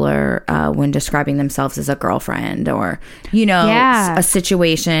bipolar when describing themselves as a girlfriend or, you know, a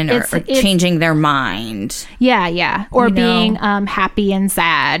situation or changing their mind. Yeah, yeah. Or you being happy and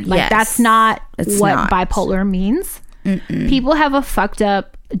sad. Like, that's not what bipolar means. Mm-mm. People have a fucked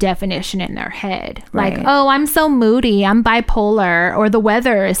up definition in their head. Like, oh, I'm so moody, I'm bipolar, or the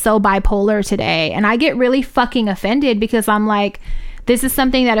weather is so bipolar today. And I get really fucking offended because I'm like, this is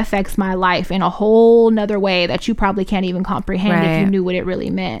something that affects my life in a whole nother way that you probably can't even comprehend if you knew what it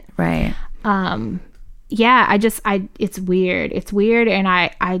really meant. Right. Yeah, it's weird. It's weird. And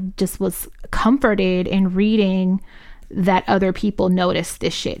I just was comforted in reading that other people notice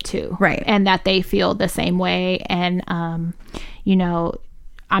this shit too. Right. And that they feel the same way. And, you know,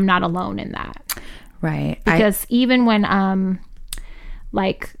 I'm not alone in that. Right. Because even when,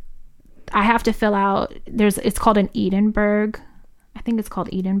 like, I have to fill out, it's called an Edinburgh. I think it's called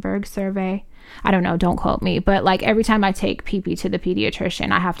Edinburgh survey. I don't know. Don't quote me. But like every time I take PP to the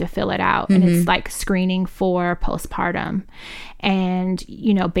pediatrician, I have to fill it out. And it's like screening for postpartum. And,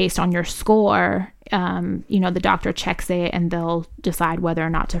 you know, based on your score, you know, the doctor checks it and they'll decide whether or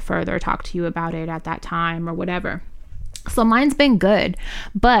not to further talk to you about it at that time or whatever. So mine's been good,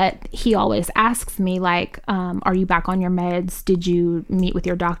 but he always asks me like, are you back on your meds? Did you meet with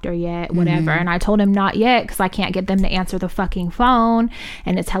your doctor yet? Whatever. And I told him not yet because I can't get them to answer the fucking phone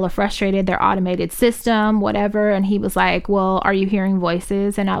and it's hella frustrated, their automated system, whatever. And he was like, well, are you hearing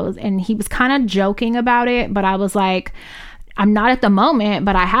voices? And he was kind of joking about it, but I was like, I'm not at the moment,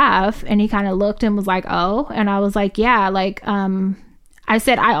 but I have. And he kind of looked and was like, oh, and I was like, yeah, like, I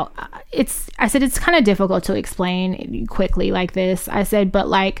said, it's kind of difficult to explain quickly like this. I said, but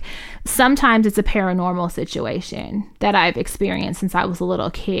like sometimes it's a paranormal situation that I've experienced since I was a little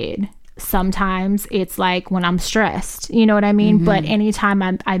kid. Sometimes it's like when I'm stressed, you know what I mean? But anytime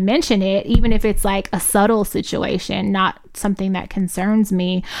I mention it, even if it's like a subtle situation, not something that concerns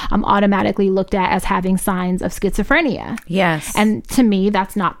me, I'm automatically looked at as having signs of schizophrenia. Yes. And to me,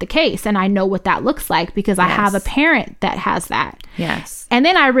 that's not the case. And I know what that looks like because I have a parent that has that. Yes. And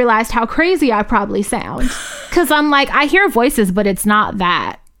then I realized how crazy I probably sound because I'm like, I hear voices, but it's not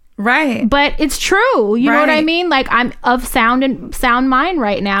that. Right. But it's true. You know what I mean? Like I'm of sound mind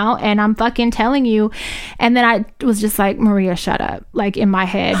right now and I'm fucking telling you. And then I was just like, Maria, shut up. Like in my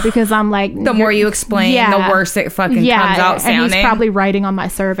head because I'm like. The more you explain, the worse it fucking comes out sounding. And he's probably writing on my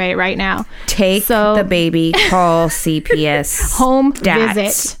survey right now. Take the baby, call CPS. Home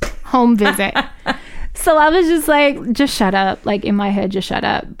visit. So I was just like, just shut up. Like in my head, just shut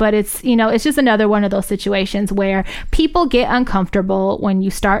up. But it's, you know, it's just another one of those situations where people get uncomfortable when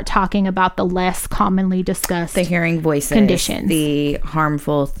you start talking about the less commonly discussed the hearing voices, conditions, the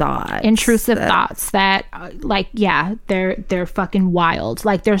harmful thoughts, intrusive thoughts that like, yeah, they're fucking wild.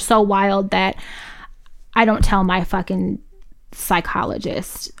 Like they're so wild that I don't tell my fucking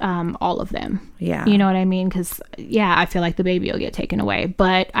psychologist all of them. Yeah, you know what I mean? Because I feel like the baby will get taken away,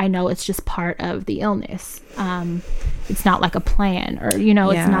 but I know it's just part of the illness. It's not like a plan or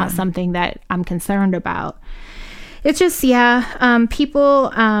it's not something that I'm concerned about. It's just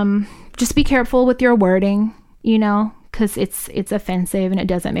people just be careful with your wording, because it's offensive and it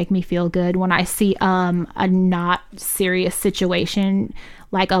doesn't make me feel good when I see a not serious situation,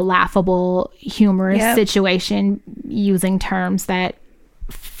 like a laughable, humorous situation, using terms that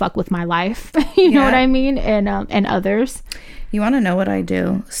fuck with my life. You know what I mean? And others. You want to know what I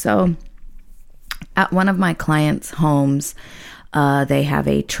do? So at one of my clients' homes, they have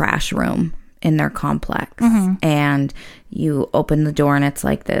a trash room in their complex. And you open the door and it's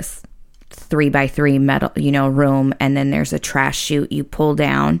like this 3x3 metal, room. And then there's a trash chute you pull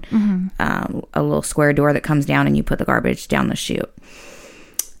down, a little square door that comes down and you put the garbage down the chute.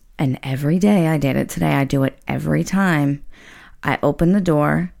 And every day, I did it today, I do it every time. I open the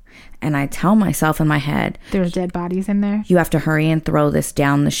door and I tell myself in my head, there's dead bodies in there. You have to hurry and throw this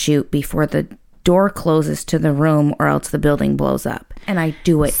down the chute before the door closes to the room or else the building blows up. And I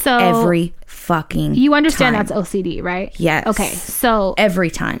do it every fucking You understand time. That's OCD, right? Yes. Okay, so every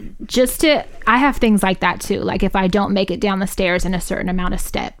time. I have things like that too. Like if I don't make it down the stairs in a certain amount of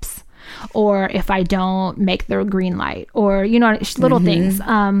steps, or if I don't make the green light, or, you know, little things.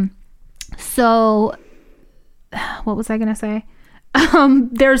 So what was I going to say?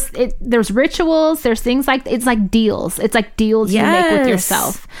 There's rituals, there's things like, it's like deals you make with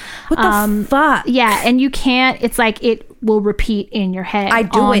yourself. What the fuck? Yeah, and you can't, it's like it will repeat in your head. I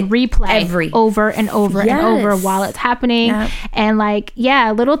do it replay over and over and over while it's happening. Yep. And like,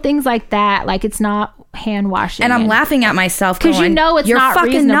 yeah, little things like that. Like it's not hand washing. And I'm laughing at myself because you know it's not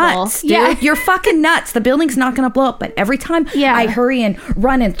fucking reasonable. Nuts, dude. Yeah. You're fucking nuts. The building's not gonna blow up. But every time I hurry and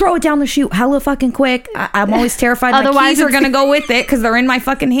run and throw it down the chute hella fucking quick, I'm always terrified my keys are gonna go with it because they're in my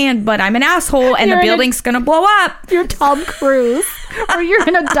fucking hand. But I'm an asshole and the building's gonna blow up. You're Tom Cruise or you're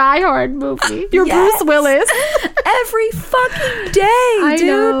in a Die Hard movie. You're Bruce Willis. Every fucking day, dude.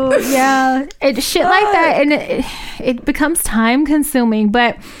 Know. Yeah. Shit like that. And it becomes time consuming.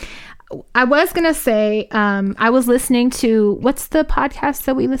 But I was going to say, I was listening to, what's the podcast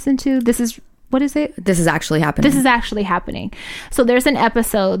that we listen to? What is it? This is actually happening. This is actually happening. So there's an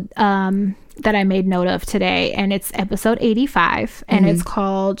episode that I made note of today, and it's episode 85, and it's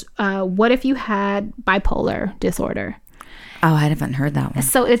called What If You Had Bipolar Disorder? Oh, I haven't heard that one.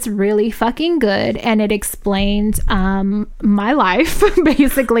 So it's really fucking good, and it explains my life,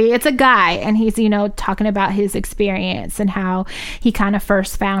 basically. It's a guy, and he's, you know, talking about his experience and how he kind of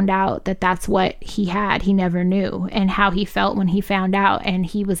first found out that that's what he had. He never knew, and how he felt when he found out. And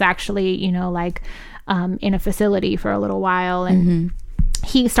he was actually, you know, like in a facility for a little while, and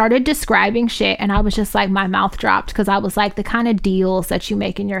he started describing shit, and I was just like, my mouth dropped, because I was like, the kind of deals that you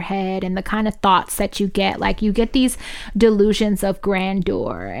make in your head and the kind of thoughts that you get, like you get these delusions of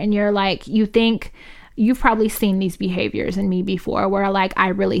grandeur, and you're like, you think you've probably seen these behaviors in me before where like I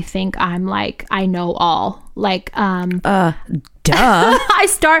really think I'm like I know all, like duh. I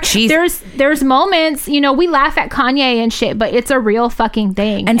start there's moments, you know, we laugh at Kanye and shit, but it's a real fucking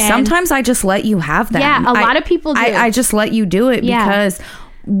thing. And sometimes I just let you have them. Yeah, a lot of people do. I just let you do it because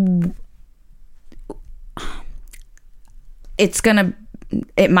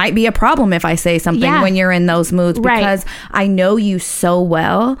it might be a problem if I say something when you're in those moods, because I know you so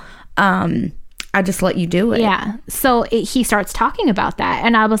well. I just let you do it. Yeah. So he starts talking about that.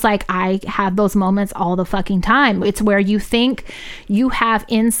 And I was like, I have those moments all the fucking time. It's where you think you have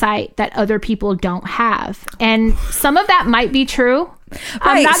insight that other people don't have. And some of that might be true.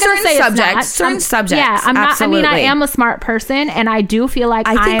 I'm not going to say certain subjects. Yeah, I'm absolutely. not. I mean, I am a smart person, and I do feel like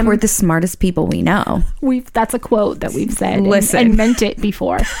I think we're the smartest people we know. That's a quote that we've said and meant it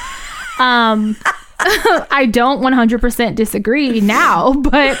before. I don't 100% disagree now,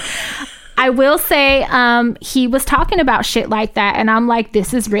 but I will say he was talking about shit like that, and I'm like,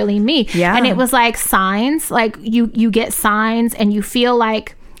 this is really me. Yeah. And it was like signs, like you get signs, and you feel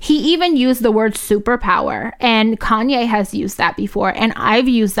like he even used the word superpower, and Kanye has used that before, and I've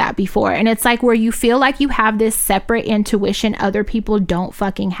used that before. And it's like where you feel like you have this separate intuition other people don't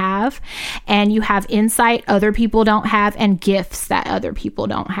fucking have, and you have insight other people don't have, and gifts that other people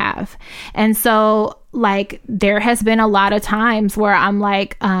don't have. And so like there has been a lot of times where I'm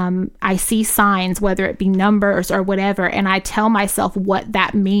like, I see signs, whether it be numbers or whatever, and I tell myself what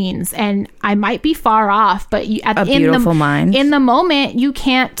that means, and I might be far off, but in the moment you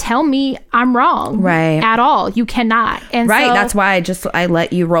can't tell me I'm wrong, right? At all. You cannot. And right. So, that's why I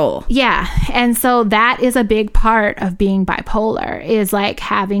let you roll. Yeah. And so that is a big part of being bipolar, is like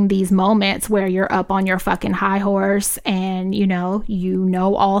having these moments where you're up on your fucking high horse, and you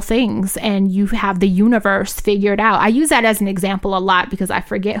know all things, and you have the universe figured out. I use that as an example a lot because I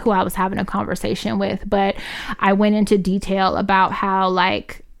forget who I was having a conversation with, but I went into detail about how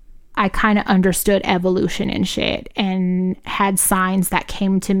like I kind of understood evolution and shit, and had signs that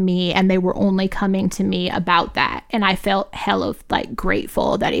came to me, and they were only coming to me about that, and I felt hella like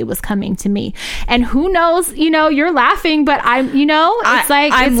grateful that it was coming to me. And who knows, you're laughing, but I'm it's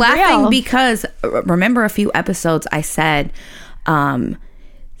like I'm it's laughing real. Because remember a few episodes I said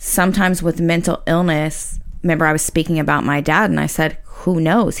sometimes with mental illness, remember I was speaking about my dad, and I said, who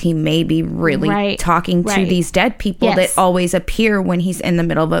knows, he may be really talking to these dead people that always appear when he's in the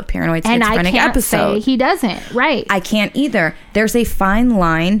middle of a paranoid schizophrenic episode. Say he doesn't. Right. I can't either. There's a fine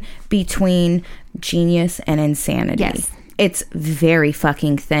line between genius and insanity. Yes. It's very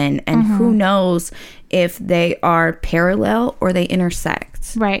fucking thin, and who knows if they are parallel or they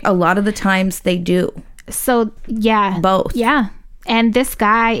intersect. Right. A lot of the times they do. So yeah. Both. Yeah. And this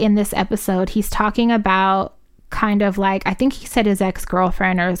guy in this episode, he's talking about kind of like, I think he said his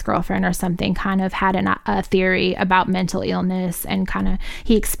ex-girlfriend or his girlfriend or something kind of had a theory about mental illness, and kind of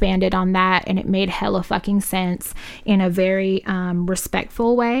he expanded on that, and it made hella fucking sense in a very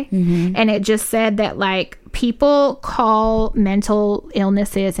respectful way. And it just said that like people call mental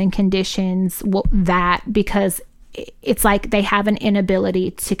illnesses and conditions that because it's like they have an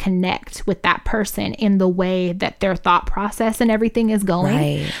inability to connect with that person in the way that their thought process and everything is going.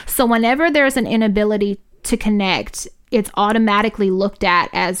 Right. So whenever there's an inability to connect, it's automatically looked at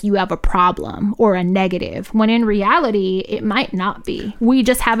as you have a problem or a negative, when in reality, it might not be. We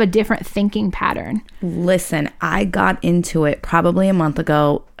just have a different thinking pattern. Listen, I got into it probably a month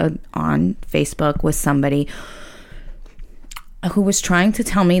ago on Facebook with somebody who was trying to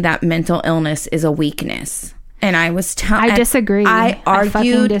tell me that mental illness is a weakness. And I was I disagree. I argued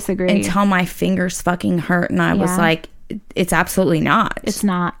fucking disagree until my fingers fucking hurt. And I was like, it's absolutely not. It's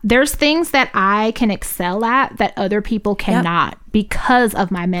not. There's things that I can excel at that other people cannot because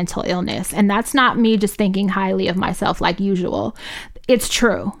of my mental illness. And that's not me just thinking highly of myself like usual. It's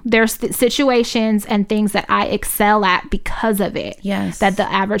true. There's situations and things that I excel at because of it. Yes. That the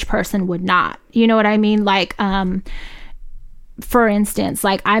average person would not. You know what I mean? Like, for instance,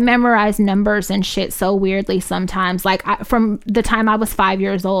 like I memorize numbers and shit so weirdly sometimes. Like from the time I was 5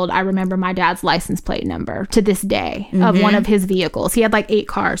 years old, I remember my dad's license plate number to this day of one of his vehicles. He had like 8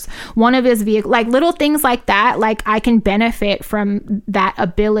 cars. One of his vehicles, like little things like that. Like I can benefit from that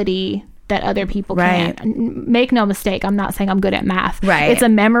ability that other people can't. Make no mistake, I'm not saying I'm good at math. Right. It's a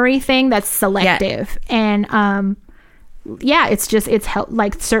memory thing that's selective. And it's helped.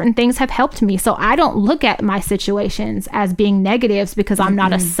 Like certain things have helped me, so I don't look at my situations as being negatives because I'm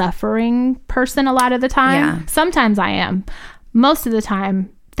not a suffering person a lot of the time. Sometimes I am. Most of the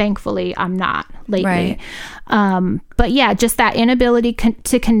time, thankfully, I'm not lately. But yeah, just that inability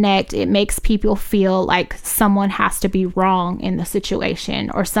to connect, it makes people feel like someone has to be wrong in the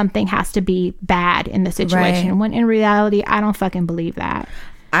situation or something has to be bad in the situation, when in reality, I don't fucking believe that.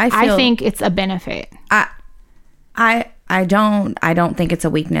 I think it's a benefit. I don't think it's a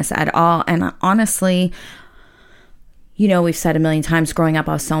weakness at all. And honestly, you know, we've said a million times, growing up,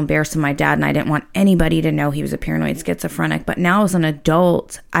 I was so embarrassed of my dad and I didn't want anybody to know he was a paranoid schizophrenic. But now as an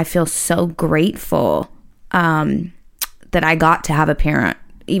adult, I feel so grateful that I got to have a parent,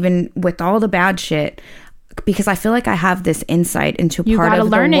 even with all the bad shit, because I feel like I have this insight into part of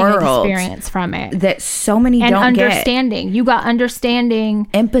the world, experience from it that so many and don't understanding. get. You got understanding,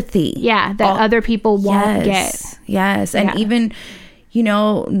 empathy, that other people won't get. Yes, and even, you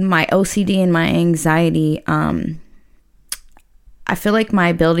know, my OCD and my anxiety. I feel like my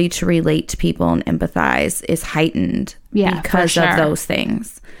ability to relate to people and empathize is heightened because of those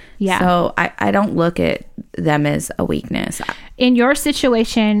things. Yeah. So I don't look at them as a weakness. In your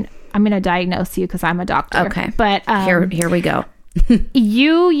situation, I'm going to diagnose you because I'm a doctor. Okay. But here we go.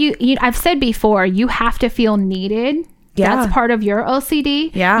 you I've said before, you have to feel needed. Yeah. That's part of your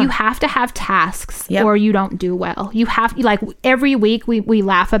OCD. Yeah. You have to have tasks or you don't do well. You have, like, every week we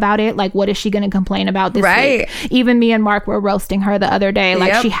laugh about it. Like, what is she going to complain about this week? Even me and Mark were roasting her the other day.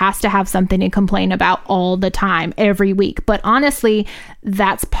 Like, she has to have something to complain about all the time, every week. But honestly,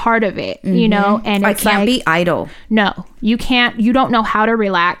 that's part of it, you know? And it's I can't be idle. No, you can't. You don't know how to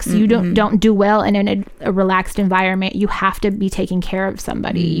relax. You don't do well in a relaxed environment. You have to be taking care of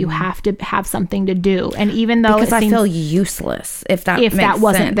somebody. You have to have something to do. And even though because I feel useless if that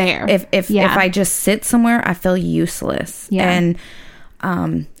wasn't sense. there. If I just sit somewhere, I feel useless. And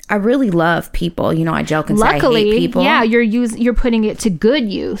I really love people. You know, I joke and say I hate people. Yeah, you're putting it to good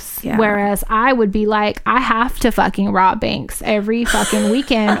use. Yeah. Whereas I would be like, I have to fucking rob banks every fucking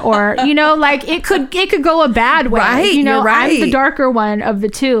weekend, or you know, like it could go a bad way. Right, you know, you're right. I'm the darker one of the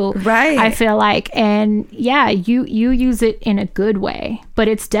two. Right. I feel like, and yeah, you use it in a good way, but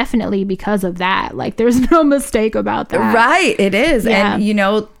it's definitely because of that. Like, there's no mistake about that. Right, it is. Yeah. And you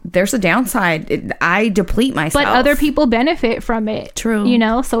know, there's a downside. I deplete myself, but other people benefit from it. True. You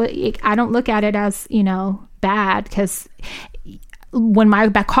know, so I don't look at it as, you know, bad, because when my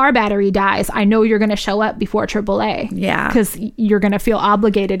car battery dies, I know you're going to show up before AAA. Yeah. Because you're going to feel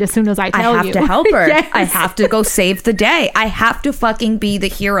obligated as soon as I tell you. I have to help her. Yes. I have to go save the day. I have to fucking be the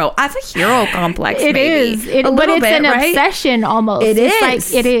hero. I have a hero complex. It is. But it's an obsession almost. It is.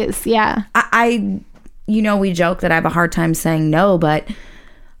 Like, it is. Yeah. I, you know, we joke that I have a hard time saying no, but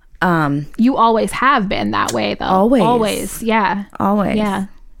you always have been that way, though. Always. Yeah. Always. Yeah.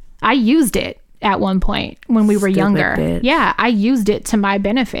 I used it at one point when we were younger. Bitch. Yeah, I used it to my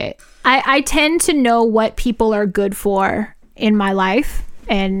benefit. I tend to know what people are good for in my life.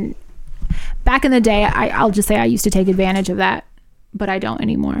 And back in the day, I'll just say I used to take advantage of that. But I don't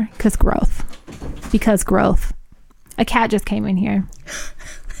anymore because growth. A cat just came in here.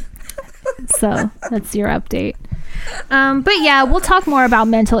 So that's your update. But yeah, we'll talk more about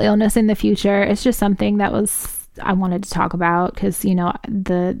mental illness in the future. It's just something that I wanted to talk about because, you know,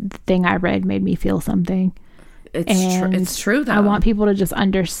 the thing I read made me feel something. It's true though. I want people to just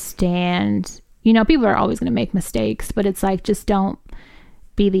understand, you know, people are always going to make mistakes, but it's like, just don't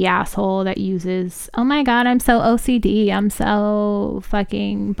be the asshole that uses, oh my God, I'm so OCD, I'm so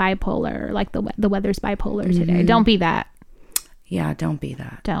fucking bipolar, like the weather's bipolar today. Don't be that. Yeah, don't be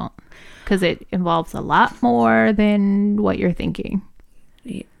that. Don't. Because it involves a lot more than what you're thinking.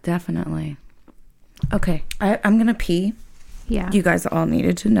 Yeah, definitely. Okay, I'm going to pee. Yeah. You guys all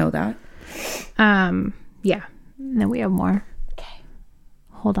needed to know that. Yeah. And then we have more. Okay.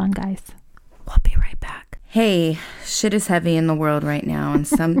 Hold on, guys. We'll be right back. Hey, shit is heavy in the world right now, and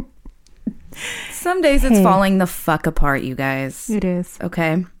some days it's falling the fuck apart, you guys. It is.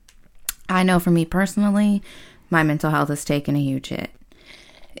 Okay? I know for me personally, my mental health has taken a huge hit.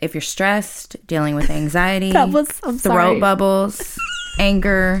 If you're stressed, dealing with anxiety, throat bubbles,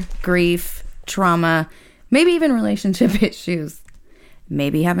 anger, grief, trauma, maybe even relationship issues,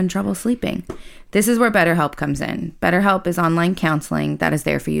 maybe having trouble sleeping, this is where BetterHelp comes in. BetterHelp is online counseling that is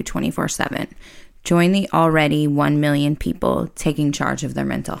there for you 24/7. Join the already 1 million people taking charge of their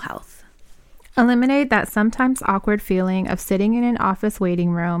mental health. Eliminate that sometimes awkward feeling of sitting in an office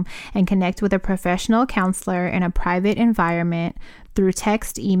waiting room and connect with a professional counselor in a private environment through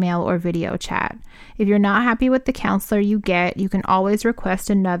text, email, or video chat. If you're not happy with the counselor you get, you can always request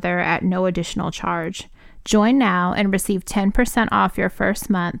another at no additional charge. Join now and receive 10% off your first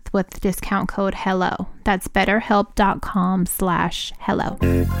month with discount code HELLO. That's betterhelp.com/hello.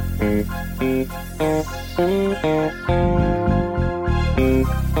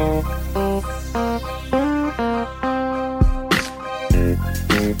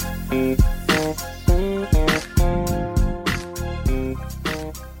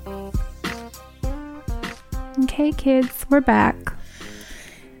 Okay, kids, we're back.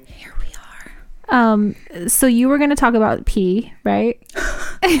 Here we are. So you were going to talk about pee, right?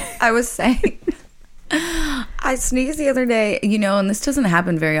 I was saying, I sneezed the other day, you know, and this doesn't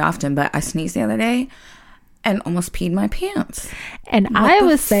happen very often, but I sneezed the other day and almost peed my pants. And I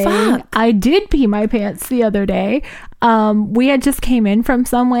was saying, I did pee my pants the other day. We had just came in from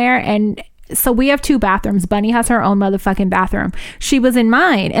somewhere, and so we have 2 bathrooms. Bunny has her own motherfucking bathroom. She was in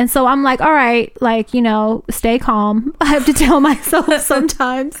mine. And so I'm like, all right, like, you know, stay calm. I have to tell myself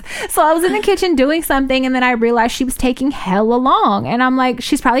sometimes. So I was in the kitchen doing something, and then I realized she was taking hella long. And I'm like,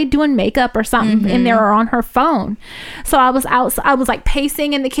 she's probably doing makeup or something in there or on her phone. So I was like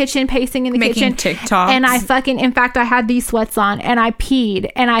pacing in the kitchen. Making TikToks. And I in fact, I had these sweats on, and I peed,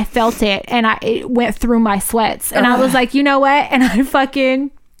 and I felt it, and it went through my sweats. And I was like, you know what? And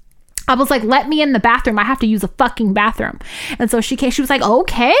I was like, let me in the bathroom. I have to use a fucking bathroom. And so she came, she was like,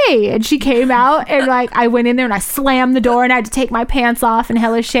 okay. And she came out, and like, I went in there and I slammed the door, and I had to take my pants off and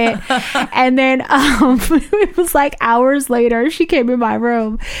hella shit. And then it was like hours later, she came in my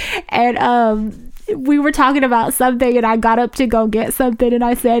room, and we were talking about something, and I got up to go get something, and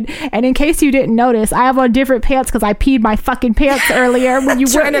I said, and in case you didn't notice, I have on different pants because I peed my fucking pants earlier when you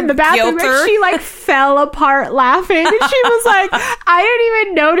went in the bathroom. And she like fell apart laughing, and she was like, I didn't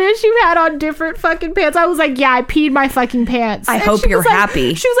even notice you had on different fucking pants. I was like, yeah, I peed my fucking pants. I hope you're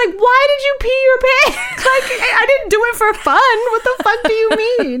happy. She was like, why did you pee your pants? Like, I didn't do it for fun. What the fuck do you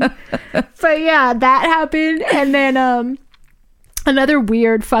mean? But yeah, that happened. And then another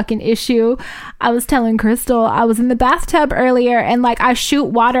weird fucking issue. I was telling Crystal, I was in the bathtub earlier, and like, I shoot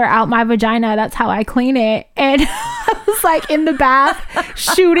water out my vagina. That's how I clean it. And I was like in the bath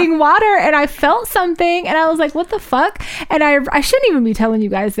shooting water, and I felt something, and I was like, what the fuck? And I shouldn't even be telling you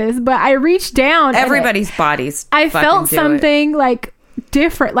guys this, but I reached down. Everybody's bodies. I felt something like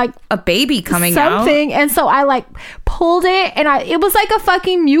different, like a baby coming something out. And so I like pulled it, and it was like a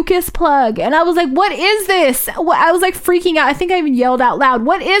fucking mucus plug, and I was like, what is this? I was like freaking out. I think I even yelled out loud,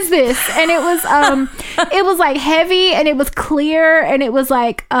 what is this? And it was it was like heavy, and it was clear, and it was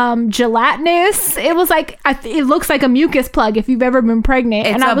like gelatinous. It was like, it looks like a mucus plug if you've ever been pregnant.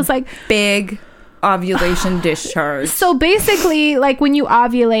 And I was like, big ovulation discharge. So basically, like when you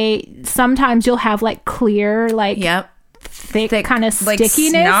ovulate, sometimes you'll have like clear, like thick kind of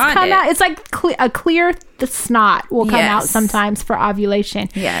stickiness come out. It's like a clear snot will come out sometimes for ovulation.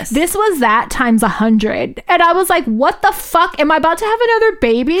 Yes. This was that times 100. And I was like, what the fuck? Am I about to have another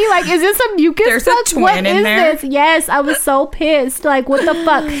baby? Like, is this a mucus There's plug? a twin in there. This? Yes. I was so pissed. Like, what the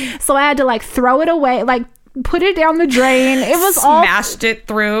fuck? So I had to like throw it away, like put it down the drain. It was smashed it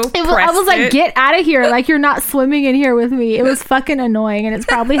through. I was like, get out of here. Like, you're not swimming in here with me. It was fucking annoying, and it's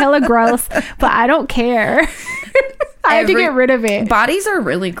probably hella gross, but I don't care. I had to get rid of it. Bodies are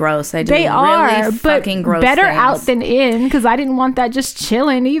really gross. They are, really but fucking gross better things. out than in, because I didn't want that just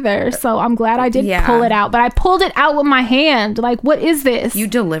chilling either. So I'm glad I did pull it out. But I pulled it out with my hand. Like, what is this? You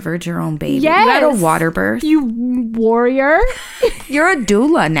delivered your own baby. Yes. You had a water birth. You warrior. You're a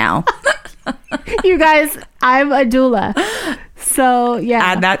doula now. You guys, I'm a doula. So, yeah.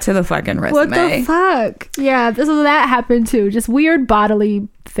 Add that to the fucking resume. What the fuck? Yeah, so that happened too. Just weird bodily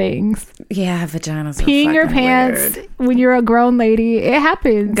things. Yeah, vaginas are Peeing your fucking pants weird. when you're a grown lady. It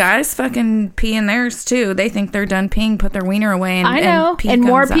happens. Guys fucking pee in theirs too. They think they're done peeing, put their wiener away, and I know. And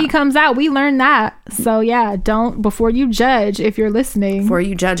more pee out. comes out. We learned that. So, yeah, don't, before you judge, if you're listening. Before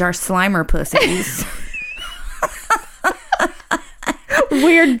you judge our Slimer pussies.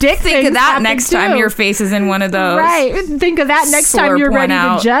 Weird dick Think things of that happen next too. time your face is in one of those. Right. Think of that next time Slurp you're one ready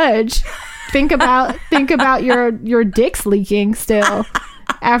out. to judge. Think about your dicks leaking still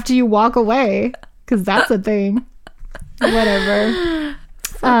after you walk away, because that's a thing. Whatever.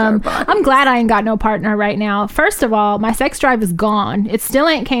 I'm glad I ain't got no partner right now. First of all, my sex drive is gone. It still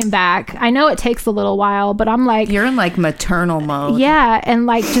ain't came back. I know it takes a little while, but I'm like, You're in like maternal mode. yeah, and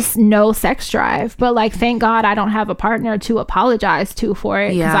like just no sex drive. But like, thank God I don't have a partner to apologize to for it,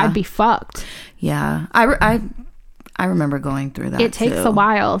 because Yeah. I'd be fucked. Yeah. I remember going through that. It takes too. a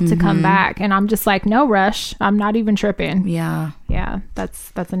while to come back, and I'm just like, no rush. I'm not even tripping. Yeah. Yeah,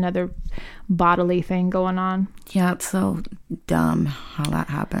 that's another bodily thing going on. Yeah, it's so dumb how that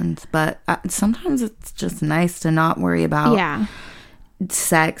happens. But sometimes it's just nice to not worry about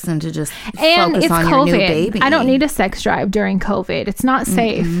sex and to just And focus it's on COVID. your new baby. I don't need a sex drive during COVID. It's not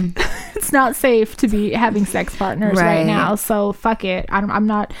safe. It's not safe to be having sex partners right now. So fuck it. I'm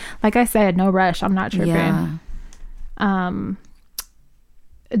not, like I said, no rush. I'm not tripping. Yeah.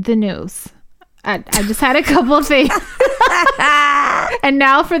 The news. I just had a couple of things. And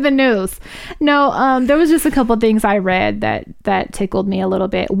now for the news. No, there was just a couple of things I read that tickled me a little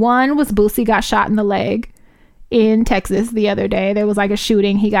bit. One was Boosie got shot in the leg in Texas the other day. There was like a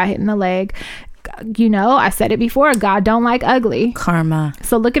shooting. He got hit in the leg. You know, I said it before. God don't like ugly. Karma.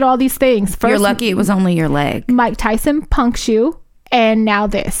 So look at all these things. First, You're lucky it was only your leg. Mike Tyson punks you. And now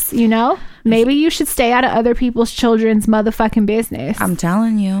this, you know? Maybe you should stay out of other people's children's motherfucking business. I'm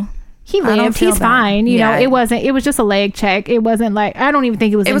telling you. He I don't lived. feel He's bad. fine. You know, Yeah. it was just a leg check. It wasn't like, I don't even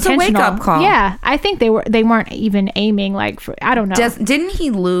think it was was a intentional. wake-up call. Yeah. I think they weren't even aiming like for, I don't know. Didn't he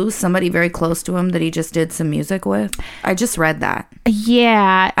lose somebody very close to him that he just did some music with? I just read that.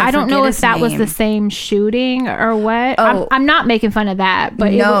 Yeah. I don't forget know if his that was name. the same shooting or what. Oh. I'm not making fun of that,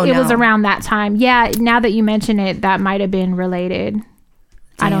 but No, it was no. around that time. Yeah. Now that you mention it, that might have been related.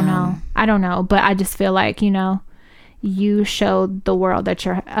 I don't know. But I just feel like, you know, you showed the world that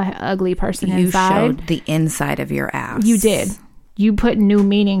you're an ugly person You inside. showed the inside of your ass. You did. You put new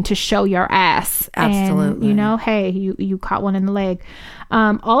meaning to show your ass. Absolutely. And, you know, hey, you caught one in the leg.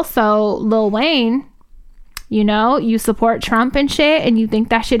 Also, Lil Wayne, you know, you support Trump and shit, and you think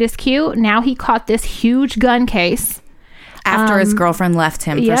that shit is cute. Now he caught this huge gun case. After his girlfriend left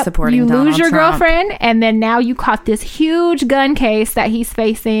him for supporting you Donald lose your Trump. girlfriend, and then now you caught this huge gun case that he's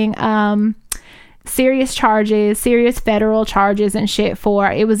facing serious charges, serious federal charges and shit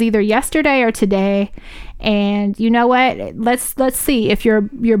for. It was either yesterday or today. And you know what? Let's see if your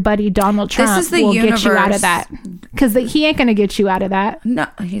buddy Donald Trump is the will get you out universe. of that, because he ain't gonna get you out of that. No,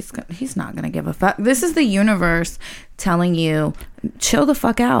 he's not gonna give a fuck. This is the universe telling you, chill the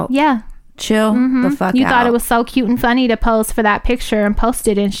fuck out. Yeah. Chill the fuck out. You thought it was so cute and funny to pose for that picture and post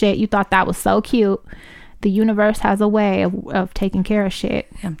it and shit. You thought that was so cute. The universe has a way of taking care of shit.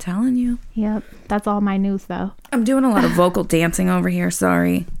 I'm telling you. Yep. That's all my news though. I'm doing a lot of vocal dancing over here.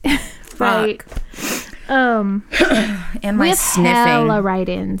 Sorry. Right. And my We have sniffing. hella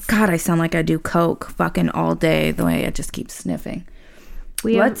write-ins. God, I sound like I do coke fucking all day. The way I just keep sniffing.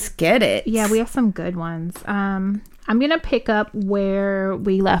 Let's get it. Yeah, we have some good ones. I'm going to pick up where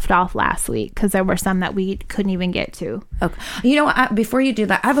we left off last week, because there were some that we couldn't even get to. Okay. You know what? Before you do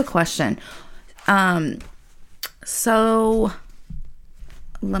that, I have a question. So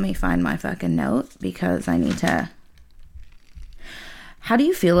let me find my fucking note, because I need to. How do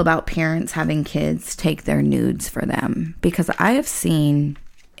you feel about parents having kids take their nudes for them? Because I have seen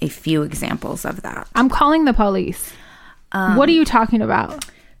a few examples of that. I'm calling the police. What are you talking about?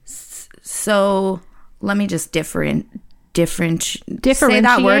 So let me just differentiate. Say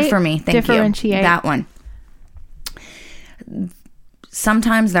that word for me. Thank Differentiate. you. That one.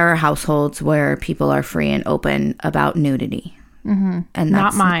 Sometimes there are households where people are free and open about nudity. Mm-hmm. And Not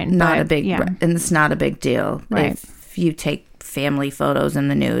that's mine, not but a big, yeah. and it's not a big deal. Right. If you take family photos in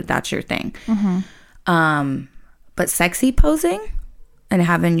the nude, that's your thing. Mm-hmm. But sexy posing and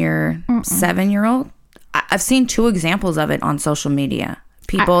having your 7-year-old, I've seen 2 examples of it on social media.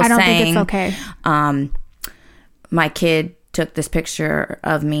 People I don't saying, think it's okay. My kid took this picture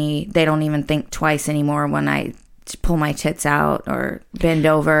of me. They don't even think twice anymore when I pull my tits out or bend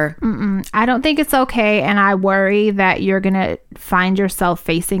over. I don't think it's okay. And I worry that you're going to find yourself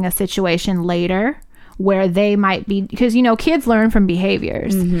facing a situation later where they might be, because, you know, kids learn from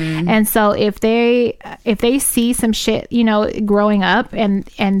behaviors. And so if they see some shit, you know, growing up and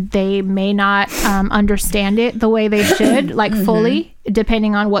they may not understand it the way they should, like fully,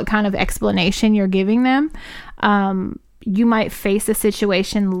 depending on what kind of explanation you're giving them, you might face a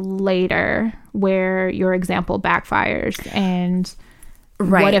situation later where your example backfires. And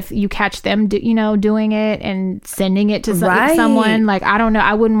what if you catch them, doing it and sending it to someone? Like, I don't know.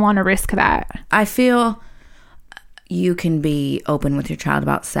 I wouldn't want to risk that. I feel you can be open with your child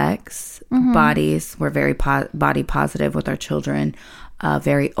about sex, bodies. We're very body positive with our children,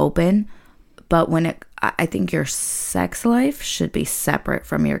 very open. But I think your sex life should be separate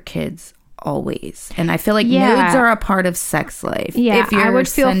from your kids always. And I feel like nudes are a part of sex life. Yeah, I would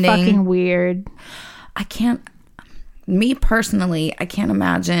feel fucking weird. Me personally, I can't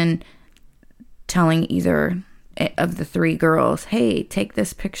imagine telling either of the 3 girls, hey, take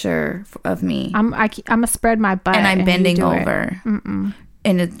this picture of me. I'm gonna spread my butt and I'm bending over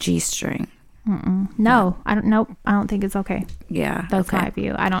in a G-string. No, I don't know. I don't think it's okay. Yeah, that's my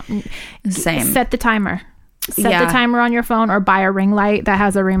view. I don't. Same. Set the timer. Set the timer on your phone, or buy a ring light that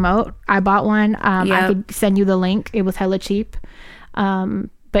has a remote. I bought one. I could send you the link. It was hella cheap.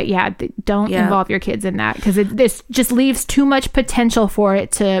 But yeah, don't involve your kids in that, because this just leaves too much potential for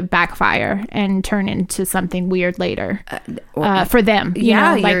it to backfire and turn into something weird later for them. You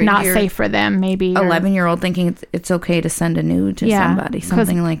know, like not safe for them. Maybe 11-year-old thinking it's okay to send a nude to somebody,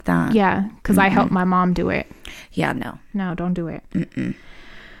 something like that. Yeah, because I helped my mom do it. Yeah, no, don't do it.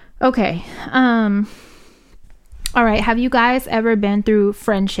 Okay. All right. Have you guys ever been through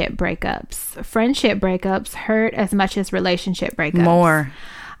friendship breakups? Friendship breakups hurt as much as relationship breakups. More.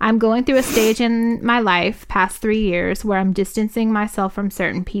 I'm going through a stage in my life, past 3 years, where I'm distancing myself from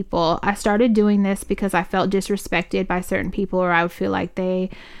certain people. I started doing this because I felt disrespected by certain people, or I would feel like they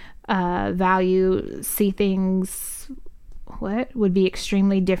see things would be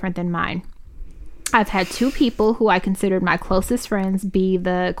extremely different than mine. I've had 2 people who I considered my closest friends be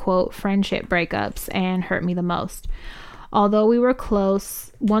the, quote, friendship breakups and hurt me the most. Although we were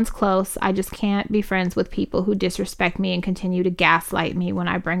once close, I just can't be friends with people who disrespect me and continue to gaslight me when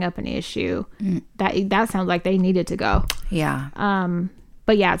I bring up an issue. That sounds like they needed to go. Yeah.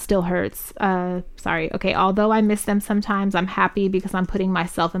 But yeah, it still hurts. Sorry. Okay. Although I miss them sometimes, I'm happy because I'm putting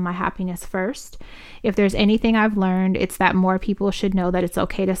myself and my happiness first. If there's anything I've learned, it's that more people should know that it's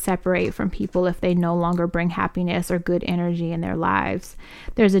okay to separate from people if they no longer bring happiness or good energy in their lives.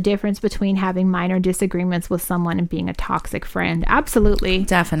 There's a difference between having minor disagreements with someone and being a toxic friend. Absolutely.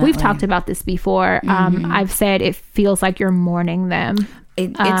 Definitely. We've talked about this before. I've said it feels like you're mourning them.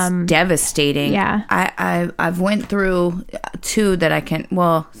 It's devastating. Yeah. I've went through 3 that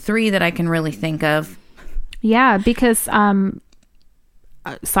I can really think of. Yeah, because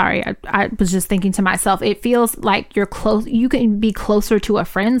sorry, I was just thinking to myself, it feels like you're close. You can be closer to a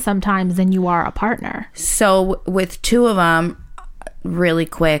friend sometimes than you are a partner. So with 2 of them, really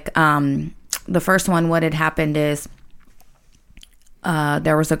quick, the first one, what had happened is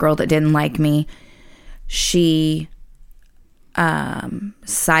there was a girl that didn't like me. She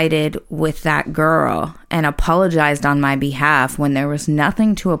sided with that girl and apologized on my behalf when there was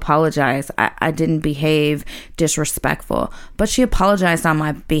nothing to apologize. I didn't behave disrespectful, but she apologized on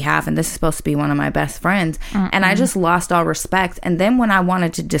my behalf, and this is supposed to be one of my best friends. And I just lost all respect. And then when I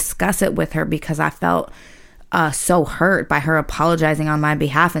wanted to discuss it with her, because I felt so hurt by her apologizing on my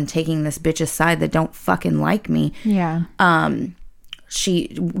behalf and taking this bitch's side that don't fucking like me. Yeah. She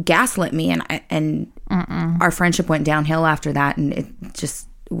gaslit me, and our friendship went downhill after that. And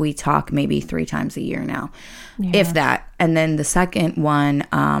we talk maybe 3 times a year now, if that. And then the second one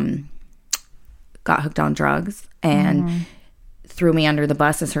got hooked on drugs and threw me under the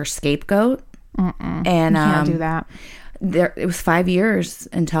bus as her scapegoat. And you can't do that. It was 5 years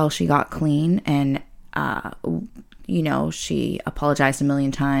until she got clean, and she apologized a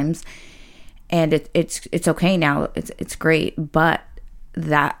million times, and it's okay now. It's great, but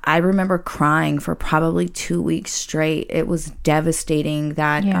that I remember crying for probably 2 weeks straight. It was devastating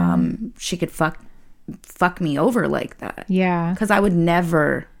that she could fuck me over like that. Yeah, because I would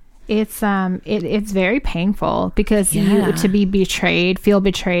never It's very painful because you to be betrayed, feel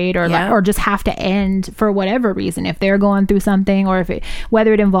betrayed, or or just have to end for whatever reason, if they're going through something, or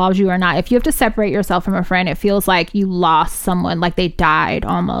whether it involves you or not. If you have to separate yourself from a friend, it feels like you lost someone, like they died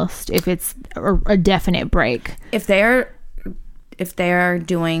almost, if it's a definite break. If they're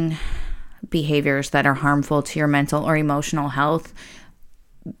doing behaviors that are harmful to your mental or emotional health,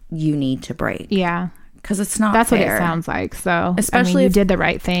 you need to break. Yeah. Because it's not That's fair. what it sounds like. So especially you did the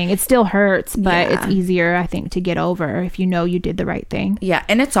right thing. It still hurts, but it's easier, I think, to get over if you know you did the right thing. Yeah,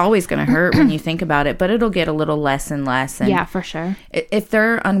 and it's always going to hurt when you think about it, but it'll get a little less and less. And yeah, for sure. If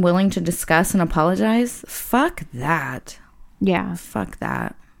they're unwilling to discuss and apologize, fuck that. Yeah. Fuck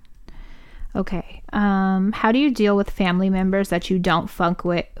that. Okay. How do you deal with family members that you don't fuck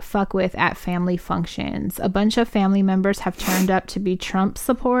with at family functions? A bunch of family members have turned up to be Trump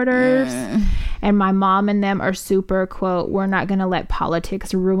supporters, and my mom and them are super, quote, we're not going to let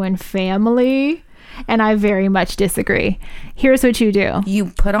politics ruin family. And I very much disagree. Here's what you do. You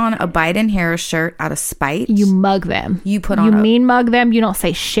put on a Biden-Harris shirt out of spite. You mug them. You mean mug them. You don't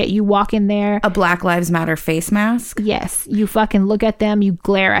say shit. You walk in there. A Black Lives Matter face mask. Yes. You fucking look at them. You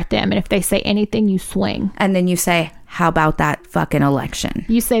glare at them. And if they say anything, you swing. And then you say, how about that fucking election?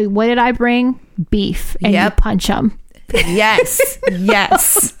 You say, what did I bring? Beef. And you punch them. Yes.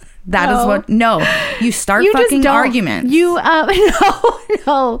 Yes. That is what. No, you start fucking arguments. You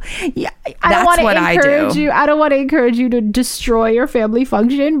no. Yeah, That's what I do. I don't want to encourage you to destroy your family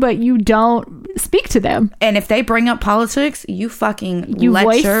function, but you don't speak to them. And if they bring up politics, you fucking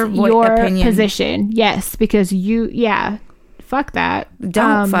voice your opinion. Position. Yes, because fuck that.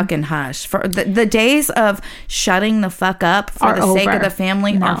 Don't fucking hush. For the days of shutting the fuck up for the sake of the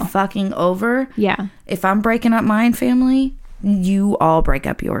family are fucking over. Yeah. If I'm breaking up my family, you all break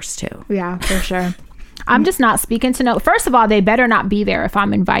up yours too. Yeah, for sure. I'm just not speaking to first of all, they better not be there if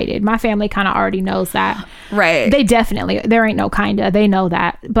I'm invited. My family kind of already knows that. Right. They definitely, there ain't no kinda, they know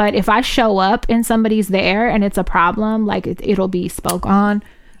that. But if I show up and somebody's there and it's a problem, like it'll be spoke on.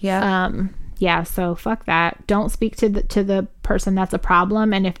 Yeah. Yeah, so fuck that. Don't speak to the person that's a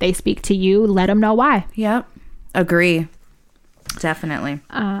problem, and if they speak to you, let them know why. Yep. Agree. Definitely.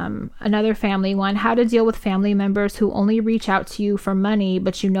 Another family one, how to deal with family members who only reach out to you for money,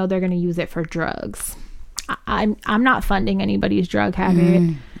 but you know they're going to use it for drugs. I'm not funding anybody's drug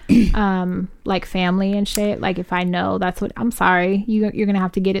habit. Like family and shit. Like if I know that's what, I'm sorry, you're going to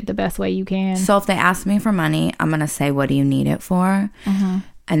have to get it the best way you can. So if they ask me for money, I'm going to say, what do you need it for?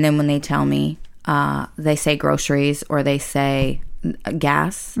 And then when they tell me, they say groceries or they say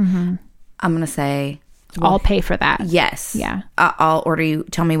gas, I'm going to say, I'll pay for that. Yes. Yeah. I'll order you.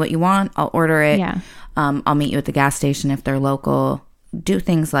 Tell me what you want. I'll order it. Yeah. I'll meet you at the gas station if they're local. Do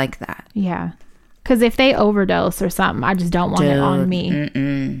things like that. Yeah. Because if they overdose or something, I just don't want it on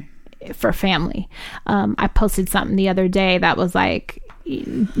me. For family. I posted something the other day that was like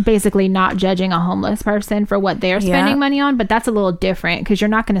basically not judging a homeless person for what they're spending money on, but that's a little different because you're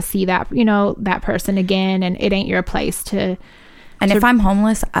not going to see that, that person again, and it ain't your place to. And if I'm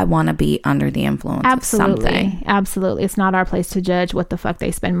homeless, I want to be under the influence of something. Absolutely. It's not our place to judge what the fuck they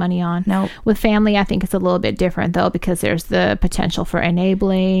spend money on. No. With family, I think it's a little bit different, though, because there's the potential for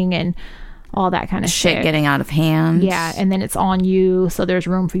enabling and all that kind of shit. Getting out of hand. Yeah. And then it's on you. So there's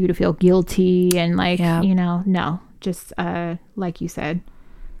room for you to feel guilty and no. Just like you said.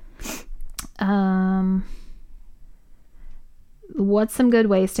 What's some good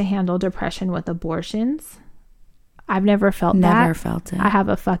ways to handle depression with abortions? I've never felt that. Never felt it. I have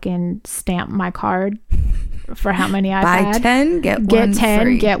a fucking stamp my card for how many I've Buy had. 10, get one 10,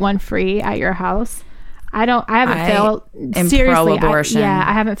 free. Get one free at your house. I haven't felt seriously. Pro-abortion.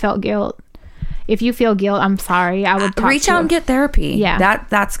 I haven't felt guilt. If you feel guilt, I'm sorry. I would reach out and get therapy. Yeah.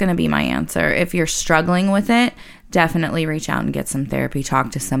 That's going to be my answer. If you're struggling with it, definitely reach out and get some therapy.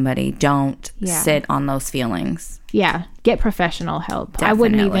 Talk to somebody. Don't sit on those feelings. Yeah, get professional help.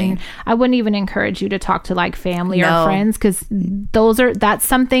 Definitely. I wouldn't even encourage you to talk to like family or friends, because that's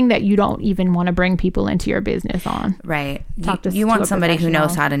something that you don't even want to bring people into your business on. Right. You want somebody who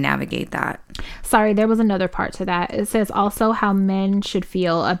knows how to navigate that. Sorry, there was another part to that. It says also how men should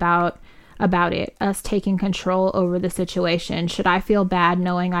feel about it, us taking control over the situation. Should I feel bad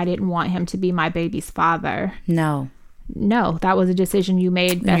knowing I didn't want him to be my baby's father? No, that was a decision you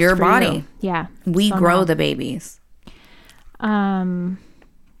made. Best your for body. You. Yeah. We grow the babies.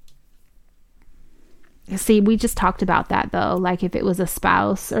 See, we just talked about that though. Like if it was a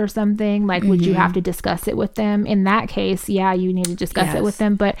spouse or something, like would you have to discuss it with them? In that case, yeah, you need to discuss it with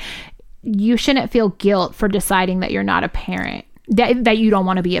them, but you shouldn't feel guilt for deciding that you're not a parent. That you don't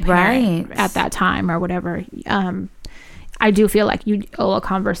want to be a parent at that time or whatever. I do feel like you owe a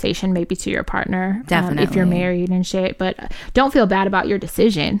conversation maybe to your partner. Definitely. If you're married and shit. But don't feel bad about your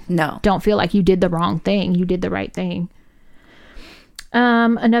decision. No. Don't feel like you did the wrong thing. You did the right thing.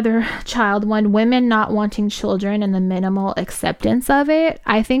 Another child one, women not wanting children and the minimal acceptance of it.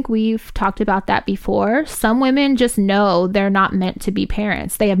 I think we've talked about that before. Some women just know they're not meant to be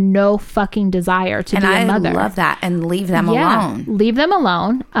parents. They have no fucking desire to be a mother. And I love that. And leave them alone. Leave them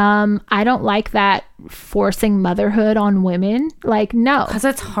alone. I don't like that forcing motherhood on women. Like, no. Because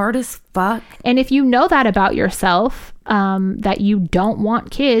it's hard as fuck. And if you know that about yourself, that you don't want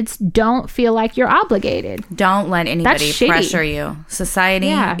kids, don't feel like you're obligated. Don't let anybody pressure you.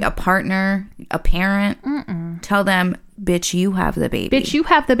 Society, a partner, a parent, tell them, bitch, you have the baby. Bitch, you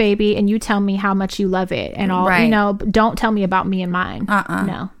have the baby, and you tell me how much you love it and all. Right. You know, don't tell me about me and mine.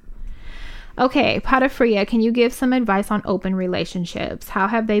 No. Okay, Patafria, can you give some advice on open relationships? How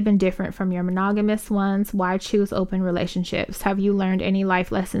have they been different from your monogamous ones? Why choose open relationships? Have you learned any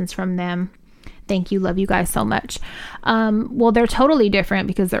life lessons from them? Thank you. Love you guys so much. Well, they're totally different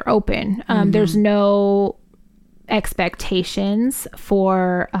because they're open. There's no expectations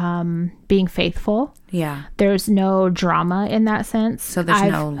for being faithful. Yeah. There's no drama in that sense. So there's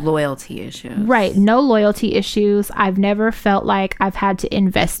no loyalty issues. Right. No loyalty issues. I've never felt like I've had to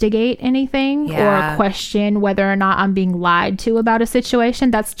investigate anything or question whether or not I'm being lied to about a situation.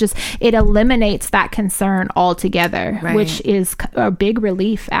 That's just, it eliminates that concern altogether, which is a big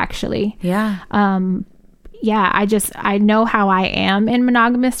relief, actually. Yeah. I know how I am in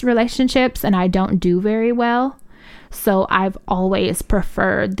monogamous relationships, and I don't do very well. So I've always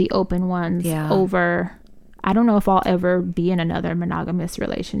preferred the open ones over, I don't know if I'll ever be in another monogamous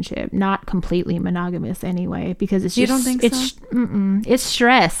relationship. Not completely monogamous anyway, because it's just, you don't think so? It's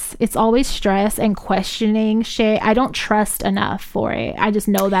stress. It's always stress and questioning shit. I don't trust enough for it. I just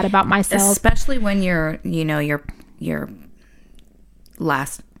know that about myself. Especially when you're, your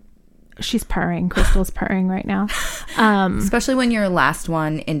last... She's purring. Crystal's purring right now. Especially when your last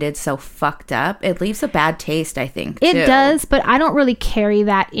one ended so fucked up. It leaves a bad taste, I think, It too. does, but I don't really carry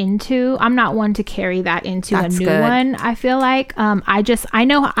that into... I'm not one to carry that into a new one, I feel like. I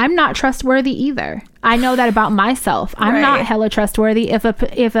know I'm not trustworthy either. I know that about myself. I'm not hella trustworthy. If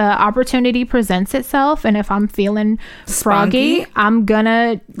a opportunity presents itself and if I'm feeling froggy, I'm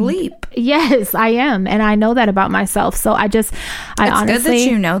gonna leap. Yes, I am. And I know that about myself. So I honestly... It's good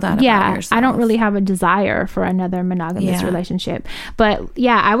that you know that about yourself. I don't really have a desire for another monogamous relationship. But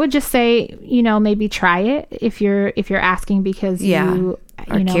I would just say, maybe try it if you're asking because you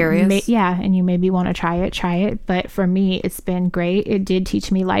are curious. And you maybe want to try it. But for me, it's been great. It did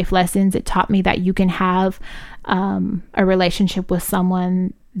teach me life lessons. It taught me that you can have a relationship with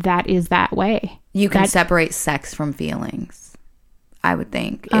someone that is that way. You can separate sex from feelings, I would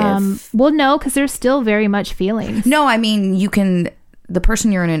think. Well, no, because there's still very much feelings. No, I mean, you can... The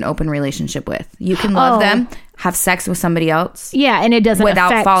person you're in an open relationship with, you can love them, have sex with somebody else. Yeah, and it doesn't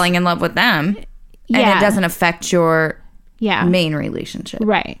without falling in love with them. Yeah. And it doesn't affect your main relationship.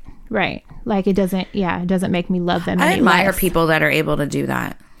 Right. Like it doesn't make me love them. I admire people that are able to do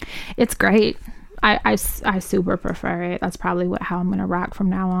that. It's great. I super prefer it. That's probably how I'm gonna rock from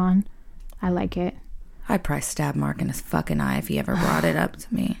now on. I like it. I'd probably stab Mark in his fucking eye if he ever brought it up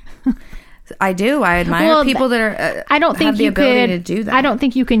to me. I do. I admire people that are. I don't think have the you ability could to do that. I don't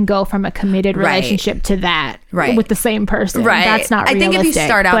think you can go from a committed relationship to that with the same person. Right. That's not realistic. I think if you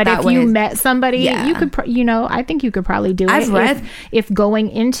start out but that if way, you met somebody, you could. I think you could probably do it. If going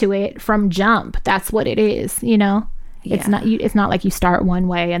into it from jump, that's what it is. It's not. It's not like you start one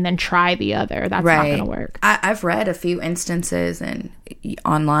way and then try the other. That's not going to work. I've read a few instances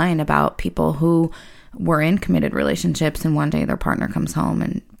online about people who were in committed relationships and one day their partner comes home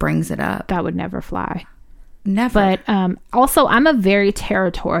and brings it up. That would never fly. Never. But also, I'm a very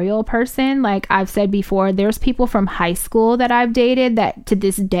territorial person. Like I've said before, there's people from high school that I've dated that to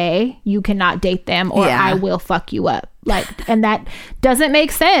this day, you cannot date them or I will fuck you up. Like, and that doesn't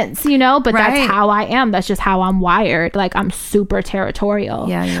make sense, but that's how I am. That's just how I'm wired. Like I'm super territorial.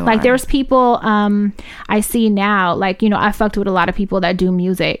 Yeah, like there's people I see now, like, I fucked with a lot of people that do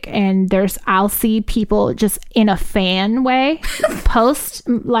music, and I'll see people just in a fan way post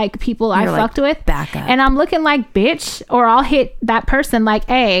like people I fucked with, back up. And I'm looking like, bitch, or I'll hit that person like,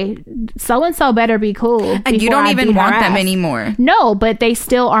 hey, so and so better be cool. And you don't even want them anymore. No, but they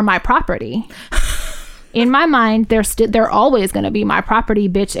still are my property. In my mind, they're always going to be my property,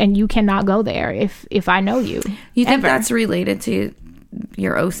 bitch, and you cannot go there if I know you. You think that's related to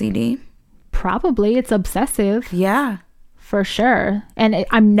your OCD? Probably. It's obsessive. Yeah. For sure. And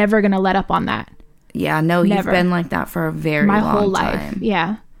I'm never going to let up on that. Yeah, no, never. You've been like that for a very long time. My whole life.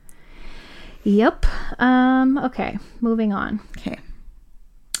 Yeah. Yep. Okay, moving on. Okay.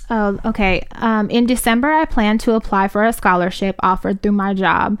 Oh, okay. In December, I plan to apply for a scholarship offered through my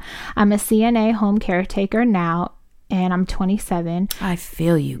job. I'm a CNA home caretaker now, and I'm 27. I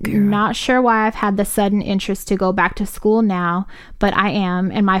feel you, girl. Not sure why I've had the sudden interest to go back to school now, but I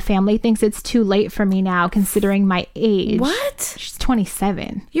am, and my family thinks it's too late for me now, considering my age. What? She's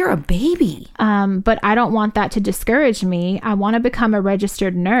 27. You're a baby. But I don't want that to discourage me. I want to become a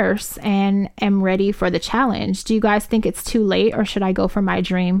registered nurse and am ready for the challenge. Do you guys think it's too late, or should I go for my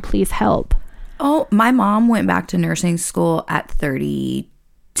dream? Please help. Oh, my mom went back to nursing school at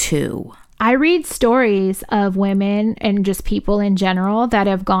 32. I read stories of women and just people in general that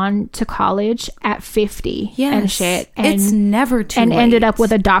have gone to college at 50 and shit. And it's never too late. And ended up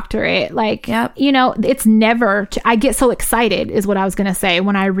with a doctorate. Like, you know, it's never, I get so excited is what I was going to say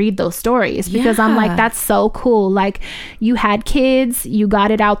when I read those stories, because I'm like, that's so cool. Like, you had kids, you got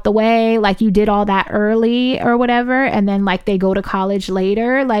it out the way, like you did all that early or whatever. And then like they go to college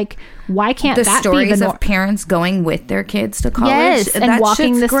later. Like, why can't the that stories be the of parents going with their kids to college? Yes, and that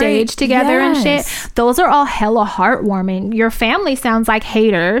walking the stage together and shit. Those are all hella heartwarming. Your family sounds like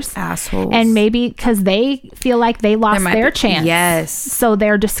haters. Assholes. And maybe because they feel like they lost their chance. Yes. So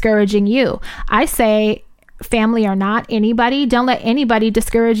they're discouraging you. I say, family or not, anybody, don't let anybody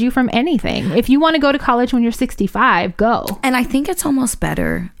discourage you from anything. If you want to go to college when you're 65, go. And I think it's almost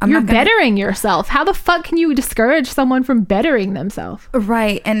better. You're bettering yourself. How the fuck can you discourage someone from bettering themselves?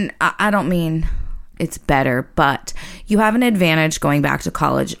 Right. And I don't mean it's better, but you have an advantage going back to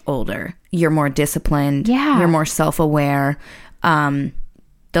college older. You're more disciplined. Yeah. You're more self-aware.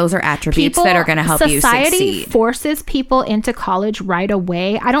 Those are attributes that are going to help you succeed. Society forces people into college right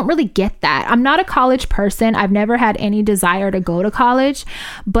away. I don't really get that. I'm not a college person. I've never had any desire to go to college,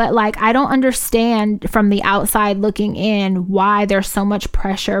 but like, I don't understand from the outside looking in why there's so much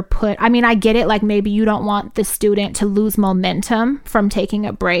pressure put. I mean, I get it. Like, maybe you don't want the student to lose momentum from taking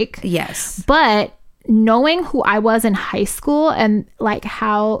a break. Yes. But knowing who I was in high school and like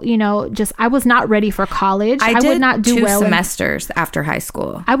how, you know, just I was not ready for college. I would not do two well semesters after high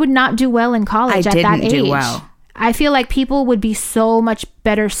school. I would not do well in college at that age. Do well. I feel like people would be so much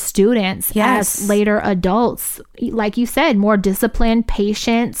better students as later adults. Like you said, more discipline,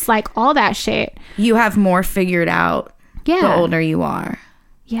 patience, like all that shit. You have more figured out the older you are.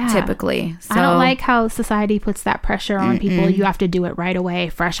 Yeah. Typically. So, I don't like how society puts that pressure on people. You have to do it right away,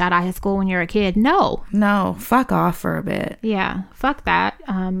 fresh out of high school when you're a kid. No, fuck off for a bit. Yeah, fuck that.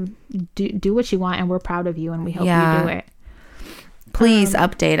 Do what you want, and we're proud of you, and we hope you do it. Please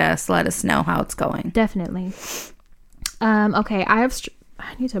update us. Let us know how it's going. Definitely. Okay, I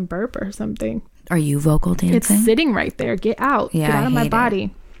need to burp or something. Are you vocal dancing? It's sitting right there. Get out. Yeah, Get out of my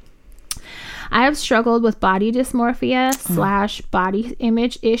body. I have struggled with body dysmorphia / body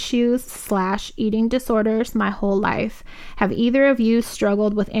image issues / eating disorders my whole life. Have either of you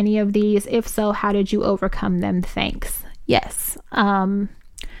struggled with any of these? If so, how did you overcome them? Thanks. Yes. You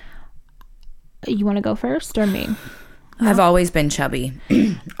want to go first or me? I've always been chubby.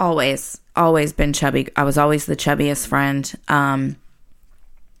 always been chubby. I was always the chubbiest friend.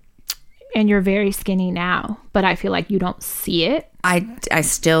 And you're very skinny now, but I feel like you don't see it. I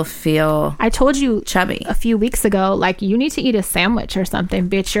still feel I told you chubby a few weeks ago, like, you need to eat a sandwich or something,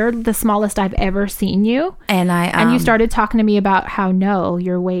 bitch. You're the smallest I've ever seen you. And you started talking to me about how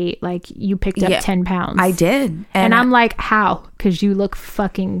your weight, like, you picked up 10 pounds. I did. And I'm like, how? Because you look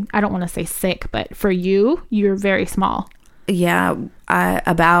fucking, I don't want to say sick, but for you're very small. Yeah.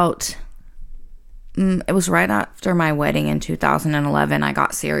 It was right after my wedding in 2011. I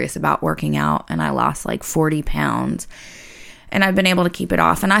got serious about working out and I lost like 40 pounds. And I've been able to keep it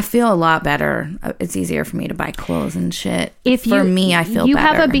off. And I feel a lot better. It's easier for me to buy clothes and shit. I feel better. You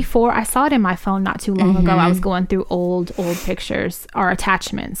have a before. I saw it in my phone not too long ago. I was going through old pictures, our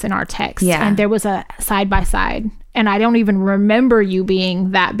attachments in our text. Yeah. And there was a side by side. And I don't even remember you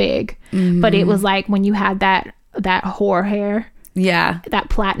being that big. But it was like when you had that whore hair. Yeah. That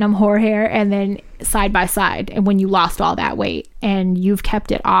platinum whore hair, and then side by side, and when you lost all that weight and you've kept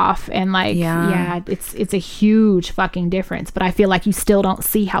it off, and like it's a huge fucking difference. But I feel like you still don't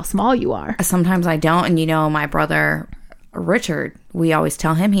see how small you are. Sometimes I don't. And my brother Richard, we always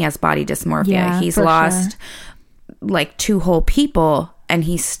tell him he has body dysmorphia. Yeah, he's lost like 2 whole people, and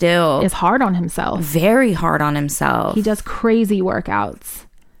he still is hard on himself. Very hard on himself. He does crazy workouts.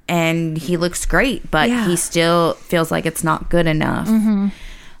 And he looks great, but he still feels like it's not good enough.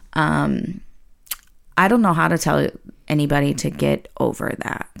 I don't know how to tell anybody to get over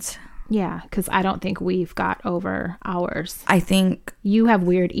that. Yeah, because I don't think we've got over ours. I think you have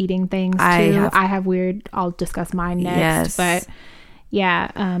weird eating things too. I have weird. I'll discuss mine next. But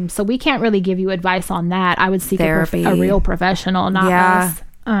Yeah. So we can't really give you advice on that. I would seek Therapy. a real professional, not Yeah.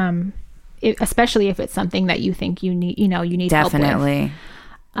 us. Especially if it's something that you think you need, you need Definitely.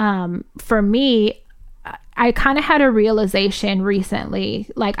 help with. For me, I kind of had a realization recently.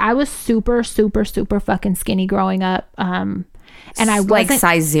 Like, I was super, super, super fucking skinny growing up. And I wasn't like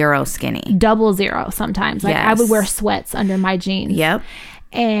size 0 skinny. 00 sometimes. Like, I would wear sweats under my jeans. Yep.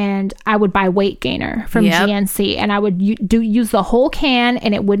 And I would buy weight gainer from Yep. GNC, and I would use the whole can,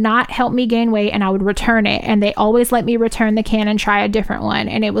 and it would not help me gain weight, and I would return it, and they always let me return the can and try a different one.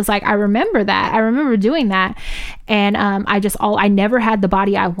 And it was like, I remember that. I remember doing that. And I never had the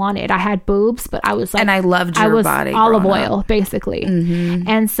body I wanted. I had boobs, but I was like, And I loved your body olive growing oil, up. basically.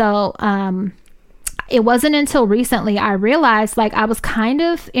 And so it wasn't until recently I realized, like, I was kind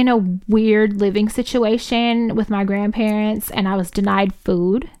of in a weird living situation with my grandparents, and I was denied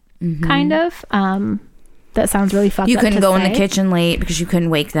food, kind of. That sounds really fucked up. You couldn't go in the say. kitchen late because you couldn't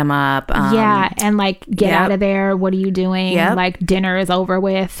wake them up. Yeah, and like, get out of there. What are you doing? Yep. Like, dinner is over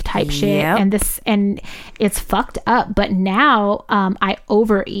with type shit. Yep. And it's fucked up. But now I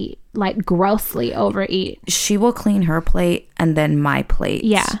overeat, like grossly overeat. She will clean her plate and then my plate.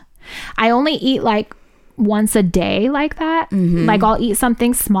 Yeah. I only eat like once a day like that. Like, I'll eat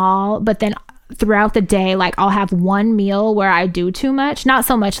something small, but then throughout the day, like, I'll have one meal where I do too much. Not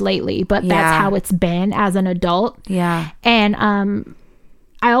so much lately, but that's how it's been as an adult. Yeah. And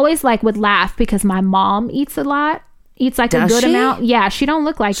I always like would laugh because my mom eats a lot. Eats like Does a good she? amount. Yeah, she don't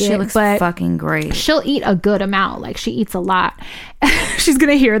look like She it, looks but fucking great. she'll eat a good amount. Like, she eats a lot. She's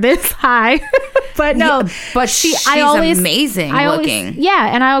gonna hear this. Hi. But no, Yeah, but she's amazing looking. Yeah,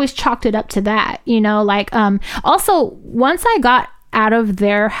 and I always chalked it up to that. Like, also, once I got out of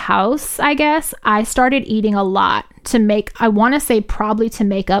their house, I guess, I started eating a lot I want to say probably to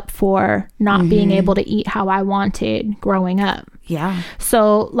make up for not being able to eat how I wanted growing up. Yeah.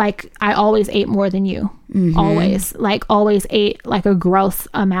 So, like, I always ate more than you. Always ate like a gross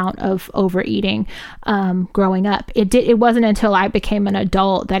amount of overeating growing up. It wasn't until I became an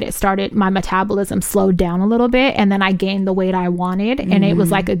adult that my metabolism slowed down a little bit, and then I gained the weight I wanted. And it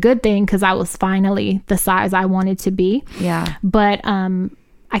was like a good thing because I was finally the size I wanted to be. Yeah. But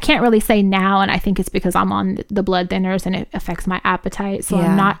I can't really say now, and I think it's because I'm on the blood thinners and it affects my appetite. So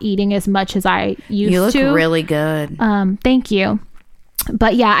I'm not eating as much as I used to. You look really good. Thank you.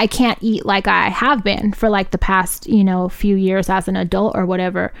 But yeah, I can't eat like I have been for like the past, few years as an adult or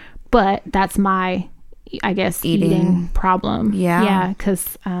whatever. But that's my, I guess, eating problem. Yeah. Yeah.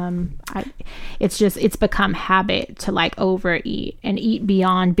 Because it's become habit to like overeat and eat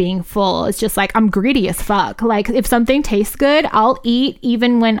beyond being full. It's just like, I'm greedy as fuck. Like, if something tastes good, I'll eat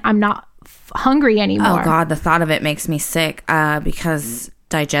even when I'm not hungry anymore. Oh God, the thought of it makes me sick because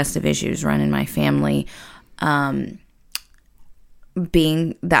digestive issues run in my family.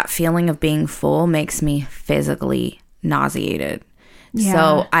 That feeling of being full makes me physically nauseated. Yeah.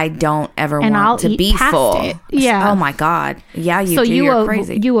 So I don't ever And want I'll to eat be past full. it. Yeah. Oh my God. Yeah, you're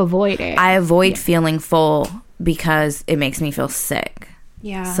crazy. You avoid it. I avoid feeling full because it makes me feel sick.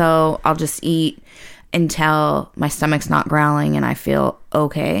 Yeah. So I'll just eat until my stomach's not growling and I feel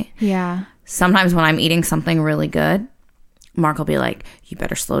okay. Yeah. Sometimes when I'm eating something really good, Mark will be like, you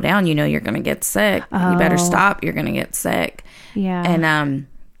better slow down. You're going to get sick. You better stop. You're going to get sick. Yeah. And,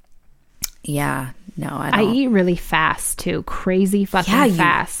 yeah, no, I I don't. eat really fast too. Crazy fucking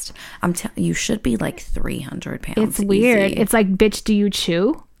fast. You should be like 300 pounds. It's weird. easy. It's like, bitch, do you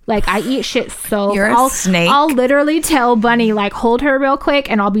chew? Like, I eat shit so You're a snake. I'll literally tell Bunny, like, hold her real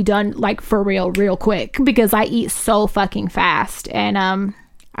quick and I'll be done, like, for real quick, because I eat so fucking fast. And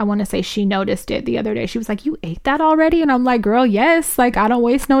I want to say she noticed it the other day. She was like, you ate that already? And I'm like, girl, yes. Like, I don't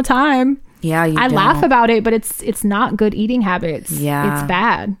waste no time. Yeah, I laugh about it, but it's not good eating habits. Yeah. It's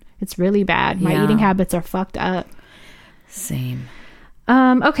bad. It's really bad. My Yeah. eating habits are fucked up. Same.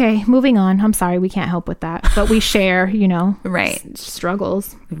 Okay, moving on. I'm sorry, we can't help with that, but we share, Right.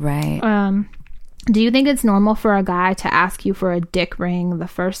 struggles. Right. Do you think it's normal for a guy to ask you for a dick ring the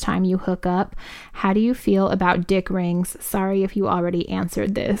first time you hook up? How do you feel about dick rings? Sorry if you already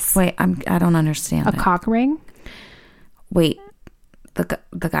answered this. Wait, I don't understand. A cock ring? Wait, the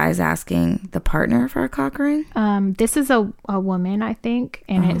guy's asking the partner for a cock ring? This is a woman, I think,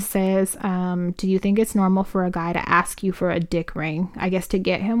 and it says, do you think it's normal for a guy to ask you for a dick ring? I guess to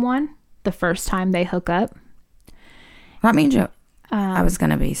get him one the first time they hook up. Not mean joke. I was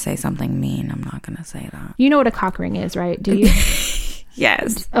gonna say something mean. I'm not gonna say that. You know what a cock ring is, right? Do you?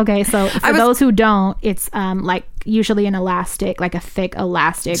 Yes. Okay, so for those who don't, it's like usually an elastic, like a thick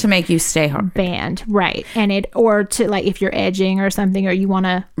elastic to make you stay hard. Band, right? And it, or to like if you're edging or something, or you want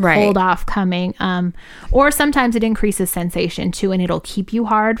to hold off coming, or sometimes it increases sensation too, and it'll keep you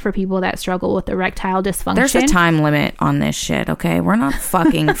hard for people that struggle with erectile dysfunction. There's a time limit on this shit, okay? We're not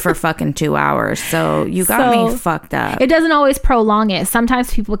fucking for fucking 2 hours, so you got me fucked up. It doesn't always prolong it.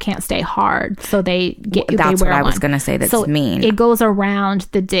 Sometimes people can't stay hard, so they get. That's they wear what I was one. gonna say. That's so mean. It goes around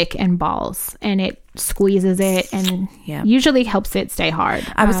the dick and balls, and it squeezes it, and usually helps it stay hard.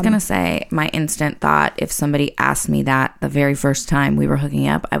 I was gonna say, my instant thought, if somebody asked me that the very first time we were hooking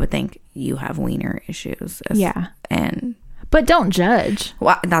up, I would think you have wiener issues. But don't judge.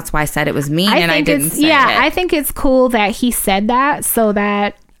 Well, that's why I said it was mean, and I didn't say it. I think it's cool that he said that, so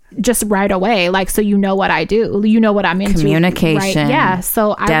that just right away, like, so you know what I do, you know what I'm into. Communication, right? Yeah.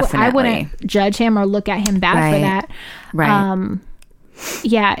 So I wouldn't judge him or look at him bad for that. Right.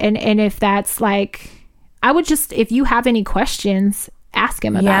 Yeah, and if that's like, I would just, if you have any questions, ask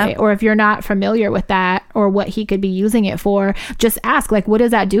him about it, or if you're not familiar with that or what he could be using it for, just ask, like, what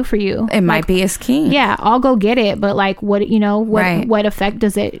does that do for you? It might be his kink. Yeah, I'll go get it, but like, what, what effect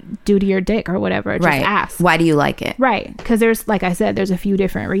does it do to your dick or whatever? Just ask. Why do you like it? Right, because there's, like I said, there's a few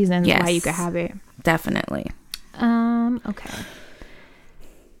different reasons why you could have it. Definitely. Okay.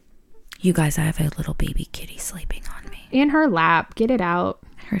 You guys, I have a little baby kitty sleeping on me. In her lap. Get it out.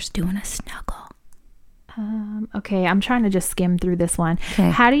 Her's doing a snuggle. Okay, I'm trying to just skim through this one.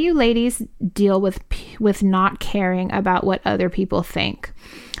 Okay. How do you ladies deal with not caring about what other people think?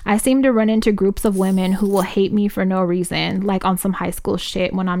 I seem to run into groups of women who will hate me for no reason, like on some high school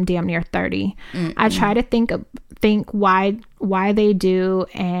shit when I'm damn near 30. I try to think why they do,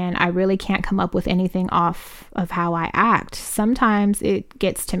 and I really can't come up with anything off of how I act. Sometimes it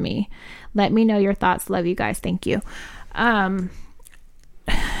gets to me. Let me know your thoughts. Love you guys. Thank you.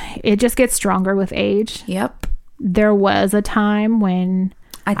 It just gets stronger with age. Yep. There was a time when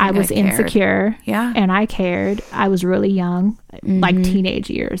I was insecure. Yeah. And I cared. I was really young, like teenage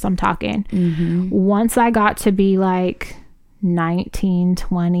years, I'm talking. Once I got to be like 19,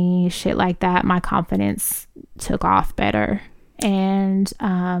 20, shit like that, my confidence took off better. And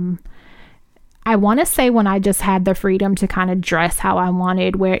I want to say when I just had the freedom to kind of dress how I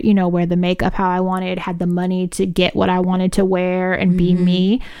wanted, wear the makeup how I wanted, had the money to get what I wanted to wear and be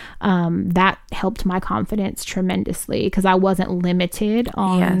me, that helped my confidence tremendously, because I wasn't limited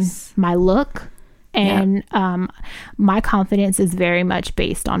on my look. And my confidence is very much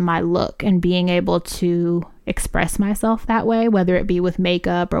based on my look and being able to express myself that way, whether it be with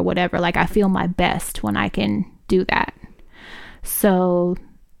makeup or whatever. Like, I feel my best when I can do that. So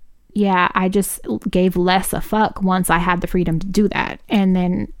yeah, I just gave less a fuck once I had the freedom to do that. And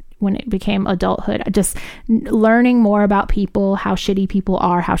then when it became adulthood, just learning more about people, how shitty people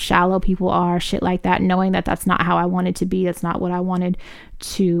are, how shallow people are, shit like that, knowing that that's not how I wanted to be. That's not what I wanted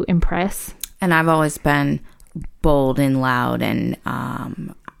to impress. And I've always been bold and loud and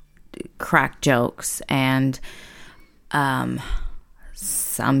crack jokes, and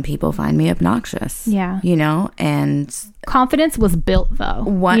some people find me obnoxious. Yeah. And confidence was built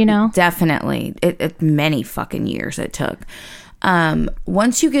though. Definitely. It many fucking years it took.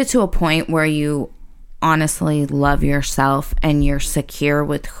 Once you get to a point where you honestly love yourself and you're secure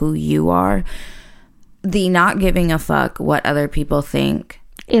with who you are, the not giving a fuck what other people think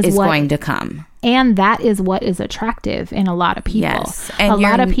is going to come. And that is what is attractive in a lot of people. Yes. And a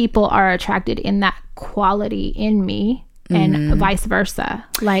lot of people are attracted in that quality in me, and vice versa.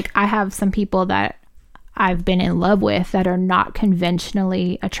 Like, I have some people that I've been in love with that are not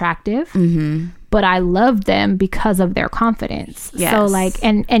conventionally attractive, but I loved them because of their confidence. Yes. So like,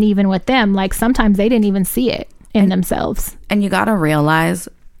 and even with them, like, sometimes they didn't even see it in themselves. And you got to realize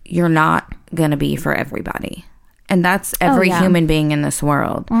you're not going to be for everybody. And that's every human being in this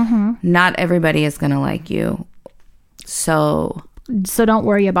world. Not everybody is going to like you. So don't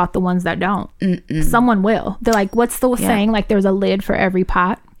worry about the ones that don't. Someone will. They're like, what's the saying? Like, there's a lid for every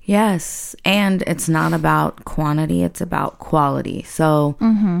pot. Yes. And it's not about quantity. It's about quality. So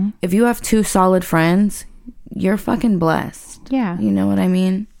if you have 2 solid friends, you're fucking blessed. Yeah. You know what I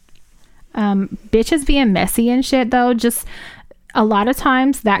mean? Bitches being messy and shit, though, just a lot of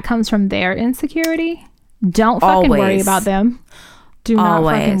times that comes from their insecurity. Don't fucking worry about them. Do not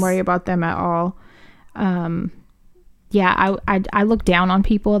fucking worry about them at all. Yeah, I look down on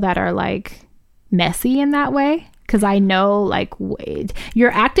people that are like messy in that way, because I know, like,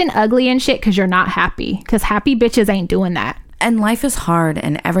 you're acting ugly and shit because you're not happy, because happy bitches ain't doing that. And life is hard,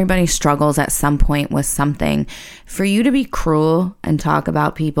 and everybody struggles at some point with something. For you to be cruel and talk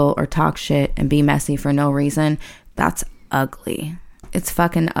about people or talk shit and be messy for no reason, that's ugly. It's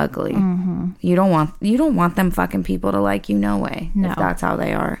fucking ugly. You don't want them fucking people to like you, no way. No. If that's how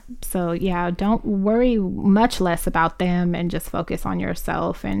they are. So yeah, don't worry much less about them and just focus on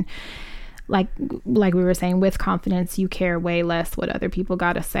yourself. And like we were saying, with confidence, you care way less what other people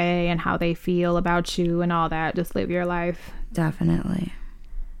got to say and how they feel about you and all that. Just live your life. Definitely.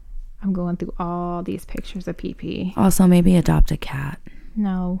 I'm going through all these pictures of PP. Also, maybe adopt a cat.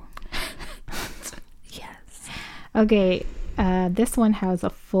 No. Yes. Okay. This one has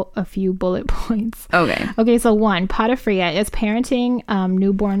a few bullet points. Okay. So 1, Potafria, is parenting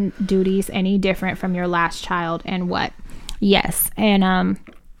newborn duties any different from your last child, and what? Yes. And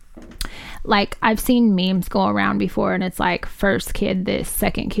like I've seen memes go around before, and it's like first kid this,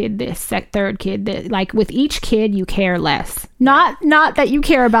 second kid this, third kid this. Like with each kid you care less. Not that you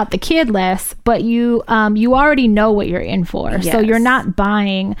care about the kid less, but you already know what you're in for. Yes. So you're not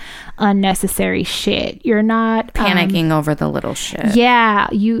buying unnecessary shit. You're not panicking over the little shit. Yeah,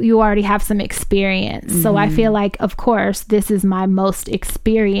 you already have some experience. So I feel like, of course, this is my most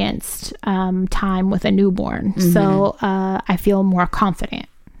experienced time with a newborn. So I feel more confident.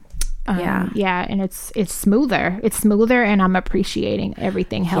 Yeah, and it's smoother. It's smoother, and I'm appreciating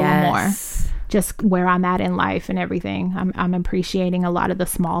everything hella more. Just where I'm at in life and everything. I'm appreciating a lot of the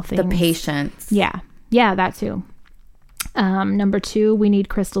small things. The patience. Yeah, that too. Number 2, we need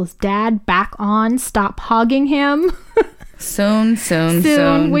Crystal's dad back on. Stop hogging him. Soon.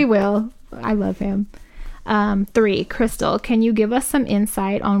 We will. I love him. 3, Crystal, can you give us some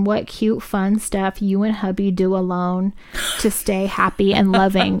insight on what cute, fun stuff you and hubby do alone to stay happy and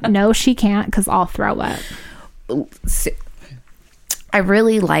loving? No, she can't, because I'll throw up. I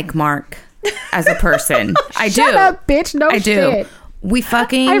really like Mark as a person. I do. Shut up, bitch. No, I shit. do. We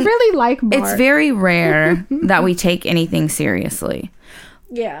fucking... I really like Mark. It's very rare that we take anything seriously.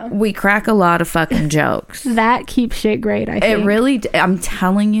 Yeah. We crack a lot of fucking jokes. That keeps shit great, I think. It really... I'm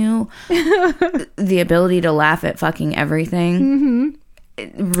telling you, the ability to laugh at fucking everything...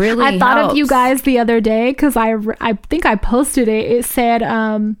 It really I thought helps. of you guys the other day because I think I posted it. It said,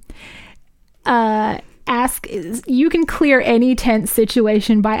 ask, you can clear any tense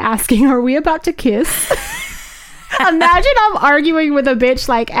situation by asking, are we about to kiss? Imagine I'm arguing with a bitch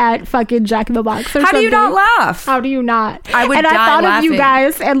like at fucking Jack in the Box or something. How do you not laugh? How do you not? I would and die I thought laughing. of you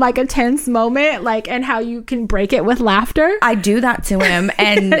guys and like a tense moment, like, and how you can break it with laughter. I do that to him,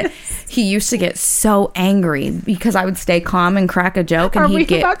 and he used to get so angry because I would stay calm and crack a joke, and Are he'd we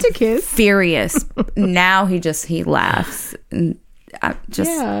get about to kiss? furious. Now he laughs. And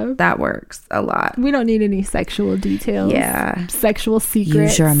that works a lot. We don't need any sexual details. Yeah. Sexual secrets.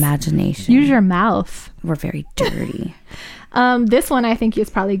 Use your imagination. Use your mouth. We're very dirty. This one I think is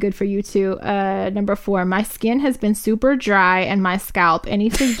probably good for you too. Number 4, my skin has been super dry and my scalp.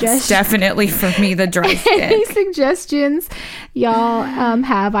 Any suggestions? Definitely for me, the dry skin. Any suggestions y'all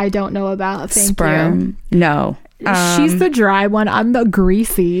have I don't know about? Thank Sperm. No. She's the dry one. I'm the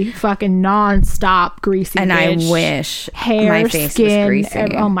greasy, fucking non-stop greasy And bitch. I wish hair, my face skin, was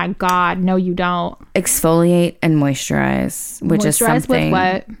greasy. oh my god, no you don't. Exfoliate and moisturize, which is Moisturize something.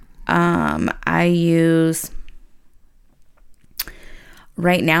 with what? I use.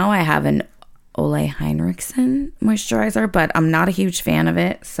 Right now, I have an Ole Henriksen moisturizer, but I'm not a huge fan of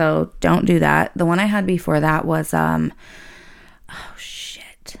it, so don't do that. The one I had before that was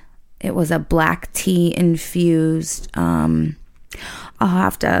it was a black tea infused. I'll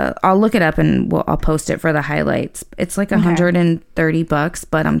look it up and I'll post it for the highlights. It's like $130,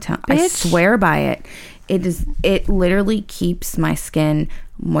 but I swear by it. It literally keeps my skin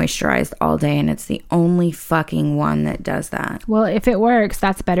moisturized all day, and it's the only fucking one that does that. Well, if it works,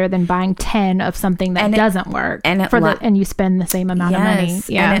 that's better than buying 10 of something that doesn't work, and you spend the same amount of money.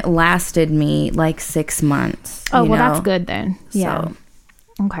 Yeah, and it lasted me like 6 months. Oh, well, that's good then. Yeah. So,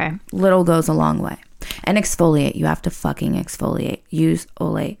 okay. Little goes a long way. And exfoliate. You have to fucking exfoliate. Use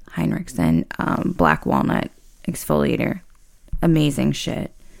Ole Henriksen black walnut exfoliator. Amazing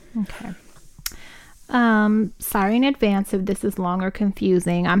shit. Okay. Sorry in advance if this is long or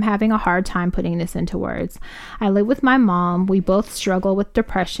confusing. I'm having a hard time putting this into words. I live with my mom. We both struggle with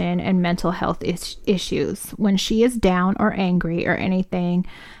depression and mental health issues. When she is down or angry or anything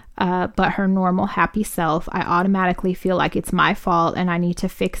but her normal happy self, I automatically feel like it's my fault and I need to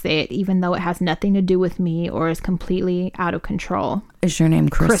fix it, even though it has nothing to do with me or is completely out of control. Is your name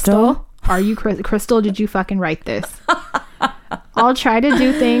Crystal? Are you Crystal? Did you fucking write this? I'll try to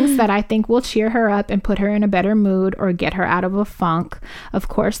do things that I think will cheer her up and put her in a better mood or get her out of a funk. Of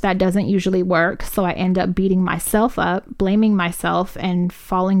course, that doesn't usually work, so I end up beating myself up, blaming myself, and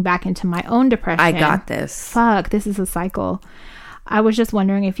falling back into my own depression. I got this. Fuck, this is a cycle. I was just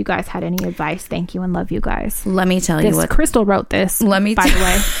wondering if you guys had any advice. Thank you and love you guys. Let me tell you what Crystal wrote this. By the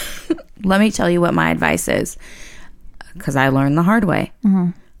way, let me tell you what my advice is, because I learned the hard way.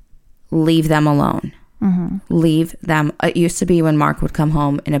 Leave them alone. Leave them. It used to be when Mark would come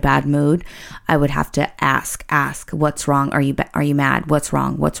home in a bad mood, I would have to ask, what's wrong? Are you mad? What's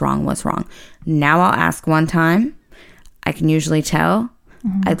wrong? Now I'll ask one time. I can usually tell.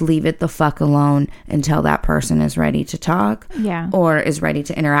 I'd leave it the fuck alone until that person is ready to talk, or is ready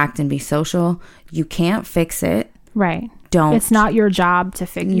to interact and be social. You can't fix it. Right. Don't. It's not your job to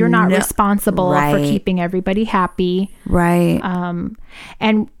fix. You're not responsible for keeping everybody happy. Right.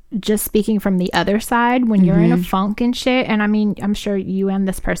 And just speaking from the other side, when you're in a funk and shit, and I mean, I'm sure you and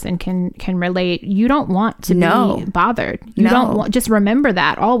this person can relate. You don't want to be bothered. You don't want. Just remember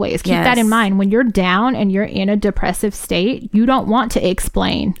that always. Keep that in mind. When you're down and you're in a depressive state, you don't want to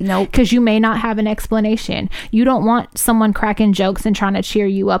explain. Because you may not have an explanation. You don't want someone cracking jokes and trying to cheer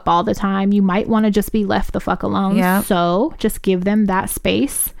you up all the time. You might want to just be left the fuck alone. So just give them that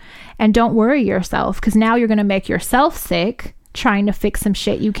space and don't worry yourself, because now you're going to make yourself sick trying to fix some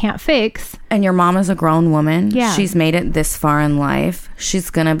shit you can't fix. And your mom is a grown woman. She's made it this far in life. She's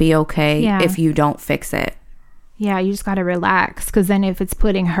gonna be okay if you don't fix it. You just gotta relax, because then if it's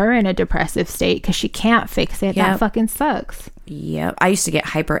putting her in a depressive state because she can't fix it, that fucking sucks. I used to get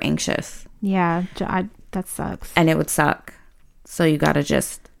hyper anxious. That sucks. And it would suck. So you gotta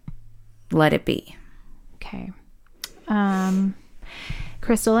just let it be. Okay.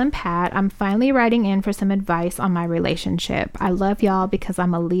 Crystal and Pat, I'm finally writing in for some advice on my relationship. I love y'all because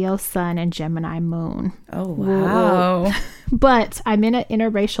I'm a Leo sun and Gemini moon. Oh, wow. Whoa. But I'm in an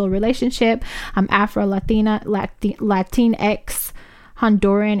interracial relationship. I'm Afro-Latina, Latinx,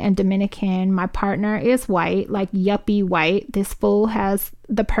 Honduran, and Dominican. My partner is white, like yuppie white. This fool has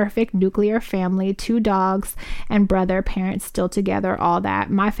the perfect nuclear family, 2 dogs and brother, parents still together, all that.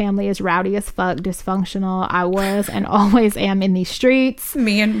 My family is rowdy as fuck, dysfunctional. I was and always am in these streets.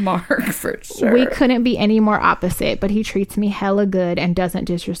 Me and Mark, for sure. We couldn't be any more opposite, but he treats me hella good and doesn't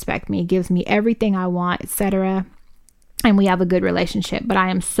disrespect me, gives me everything I want, etc. And we have a good relationship, but I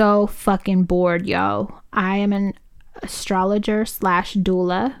am so fucking bored, yo. I am an astrologer /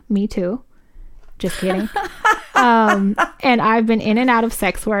 doula. Me too. Just kidding. And I've been in and out of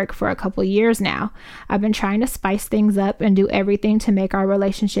sex work for a couple years now. I've been trying to spice things up and do everything to make our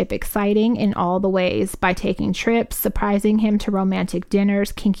relationship exciting in all the ways, by taking trips, surprising him to romantic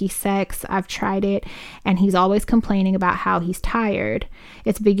dinners, kinky sex. I've tried it, and he's always complaining about how he's tired.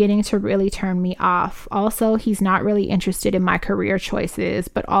 It's beginning to really turn me off. Also, he's not really interested in my career choices,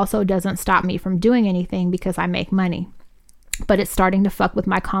 but also doesn't stop me from doing anything because I make money. But it's starting to fuck with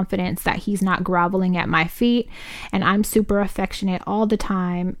my confidence that he's not groveling at my feet, and I'm super affectionate all the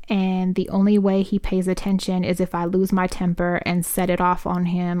time, and the only way he pays attention is if I lose my temper and set it off on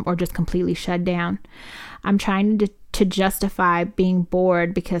him or just completely shut down. I'm trying to justify being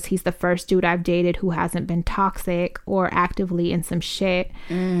bored because he's the first dude I've dated who hasn't been toxic or actively in some shit.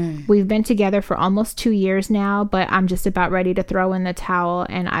 We've been together for almost 2 years now, but I'm just about ready to throw in the towel,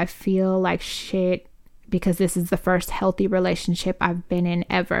 and I feel like shit because this is the first healthy relationship I've been in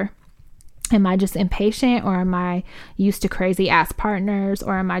ever. Am I just impatient, or am I used to crazy ass partners,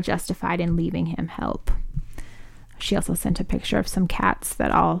 or am I justified in leaving him? Help. She also sent a picture of some cats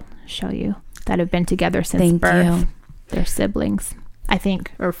that I'll show you that have been together since birth. They're siblings, I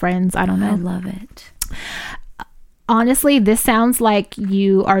think, or friends. I don't know. I love it. Honestly, this sounds like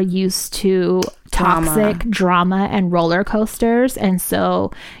you are used to toxic drama and roller coasters, and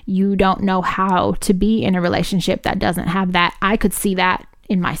so you don't know how to be in a relationship that doesn't have that. I could see that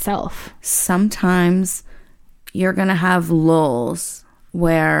in myself. Sometimes you're gonna have lulls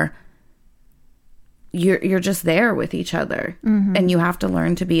where you're just there with each other, and you have to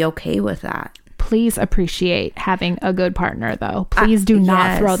learn to be okay with that. Please appreciate having a good partner, though. Please do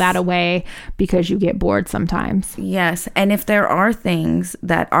not throw that away because you get bored sometimes. Yes. And if there are things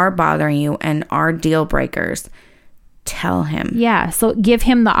that are bothering you and are deal breakers, tell him. Yeah. So give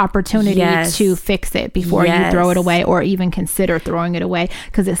him the opportunity to fix it before you throw it away, or even consider throwing it away,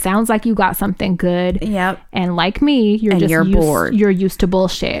 because it sounds like you got something good. Yep. And like me, you're bored. You're used to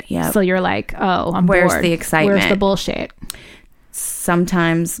bullshit. Yep. So you're like, oh, I'm bored. Where's the excitement? Where's the bullshit?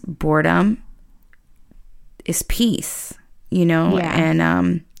 Sometimes boredom is peace,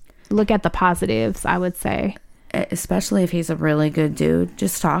 and look at the positives, I would say, especially if he's a really good dude.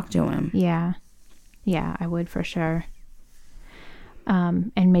 Just talk to him. Yeah, I would for sure.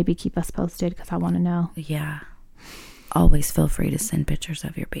 And maybe keep us posted, because I want to know. Yeah, always feel free to send pictures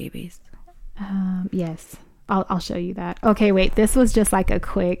of your babies. Yes, I'll show you that. Okay, wait, this was just like a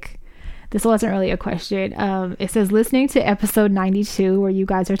quick, This wasn't really a question. It says, listening to episode 92 where you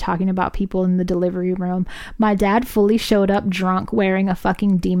guys are talking about people in the delivery room, my dad fully showed up drunk wearing a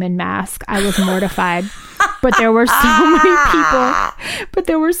fucking demon mask. I was mortified. But there were so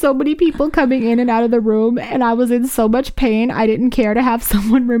many people coming in and out of the room, and I was in so much pain I didn't care to have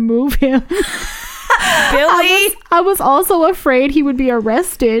someone remove him. Billy, I was also afraid he would be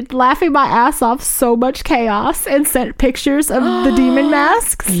arrested, laughing my ass off. So much chaos, and sent pictures of the demon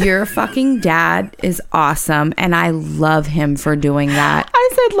masks. Your fucking dad is awesome, and I love him for doing that. I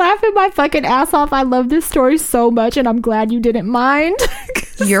said, laughing my fucking ass off. I love this story so much, and I'm glad you didn't mind.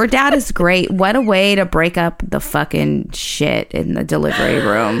 Your dad is great. What a way to break up the fucking shit in the delivery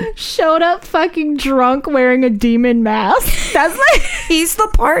room. Showed up fucking drunk wearing a demon mask. That's like... He's the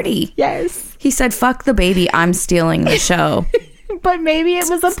party. Yes. He said, fuck the baby, I'm stealing the show. But maybe it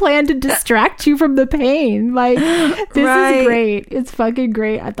was a plan to distract you from the pain. Like, this is great. It's fucking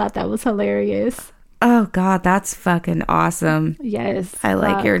great. I thought that was hilarious. Oh, God, that's fucking awesome. Yes. I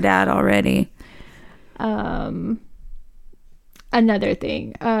like your dad already. Another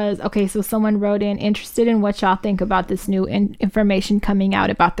thing. Okay, so someone wrote in, interested in what y'all think about this new information coming out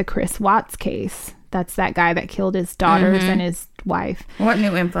about the Chris Watts case. That's that guy that killed his daughters and his wife. What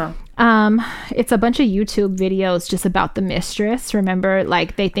new info? It's a bunch of YouTube videos just about the mistress. Remember,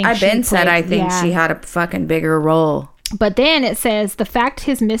 like, they think I think she had a fucking bigger role. But then it says the fact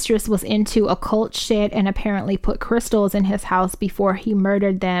his mistress was into occult shit and apparently put crystals in his house before he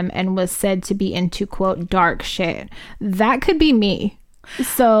murdered them and was said to be into, quote, dark shit. That could be me.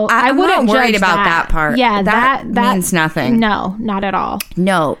 So I wouldn't not worried judge about that part. Yeah, that means nothing. No, not at all.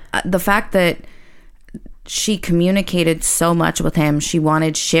 No, the fact that she communicated so much with him, she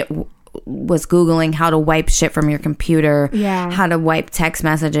wanted shit, was Googling how to wipe shit from your computer, how to wipe text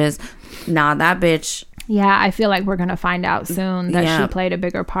messages. Nah, that bitch. Yeah, I feel like we're going to find out soon that she played a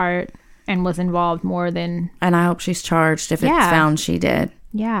bigger part and was involved more than... And I hope she's charged if it's found she did.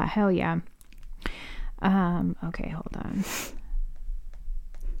 Yeah, hell yeah. Okay, hold on.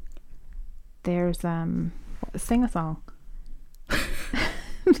 There's, sing a song.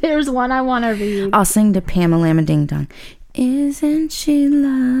 There's one I want to read. I'll sing to Pamela Ding Dong. Isn't she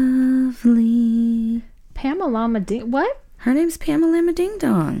lovely? Pamela Ding... What? Her name's Pamela Ding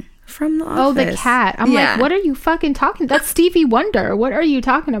Dong. From The Office. Oh, the cat. I'm like, what are you fucking talking? That's Stevie Wonder. What are you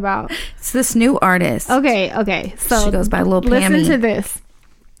talking about? It's this new artist. Okay. So she goes by Lil Pammy. Listen to this.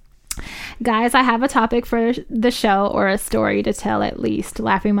 Guys, I have a topic for the show, or a story to tell at least,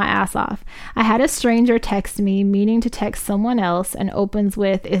 laughing my ass off. I had a stranger text me, meaning to text someone else, and opens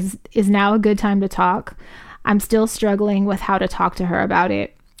with, is now a good time to talk? I'm still struggling with how to talk to her about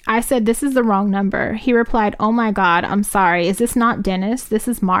it. I said, this is the wrong number. He replied, oh my God, I'm sorry. Is this not Dennis? This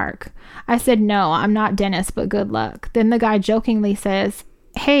is Mark. I said, no, I'm not Dennis, but good luck. Then the guy jokingly says,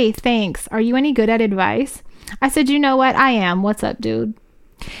 hey, thanks. Are you any good at advice? I said, you know what? I am. What's up, dude?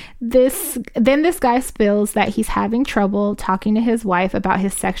 Then this guy spills that he's having trouble talking to his wife about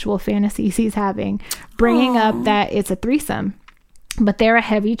his sexual fantasies he's having, bringing up that it's a threesome, but they're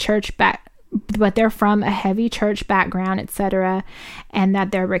from a heavy church background, etc., and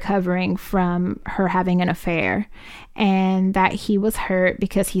that they're recovering from her having an affair, and that he was hurt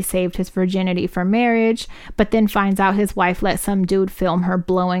because he saved his virginity for marriage, but then finds out his wife let some dude film her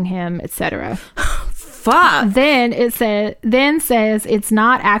blowing him, etc. Fuck. Then says it's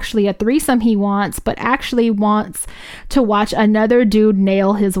not actually a threesome he wants, but actually wants to watch another dude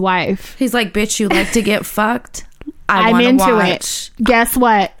nail his wife. He's like, bitch, you like to get fucked? I'm into it. Guess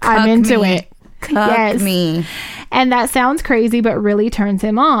what? I'm into it. Cuck me. And that sounds crazy, but really turns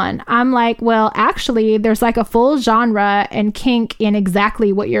him on. I'm like, well, actually, there's like a full genre and kink in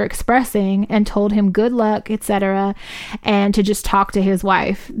exactly what you're expressing, and told him good luck, etc., and to just talk to his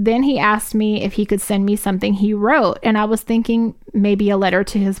wife. Then he asked me if he could send me something he wrote, and I was thinking maybe a letter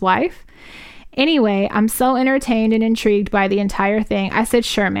to his wife. Anyway, I'm so entertained and intrigued by the entire thing. I said,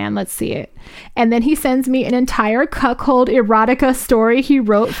 sure, man, let's see it. And then he sends me an entire cuckold erotica story he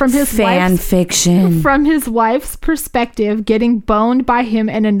wrote from his fiction. From his wife's perspective, getting boned by him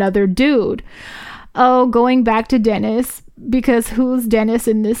and another dude. Oh, going back to Dennis, because who's Dennis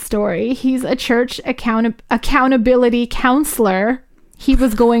in this story? He's a church accountability counselor he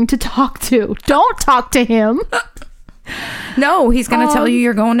was going to talk to. Don't talk to him. No, he's going to tell you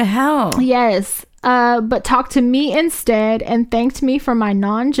you're going to hell. Yes. But talked to me instead and thanked me for my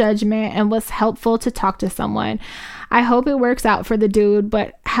non-judgment and was helpful to talk to someone. I hope it works out for the dude,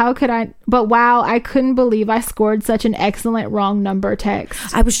 but wow, I couldn't believe I scored such an excellent wrong number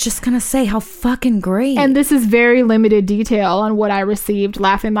text. I was just going to say, how fucking great. And this is very limited detail on what I received,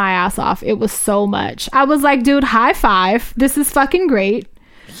 laughing my ass off. It was so much. I was like, dude, high five. This is fucking great.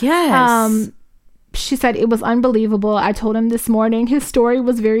 Yes. She said it was unbelievable. I told him this morning his story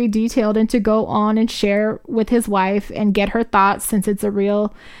was very detailed, and to go on and share with his wife and get her thoughts, since it's a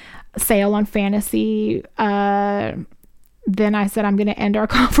real sale on fantasy. Then I said, I'm going to end our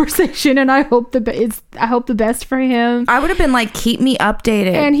conversation, and I hope the best for him. I would have been like, keep me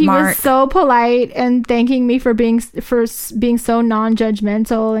updated. And he Mark. was so polite and thanking me for being so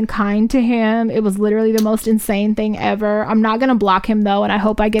non-judgmental and kind to him. It was literally the most insane thing ever. I'm not going to block him though, and I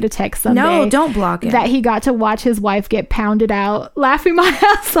hope I get a text someday. No, don't block him. That he got to watch his wife get pounded out, laughing my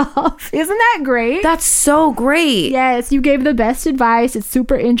ass off. Isn't that great? That's so great. Yes, you gave the best advice. It's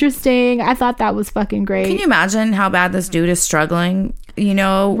super interesting. I thought that was fucking great. Can you imagine how bad this dude is struggling? You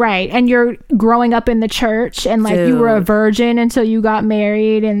know, right? And you're growing up in the church, and like you were a virgin until you got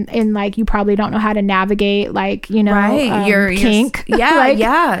married, and like you probably don't know how to navigate, like, you know, right? Kink. Yeah, like,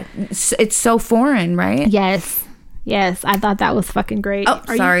 yeah. It's so foreign, right? Yes. I thought that was fucking great. Oh,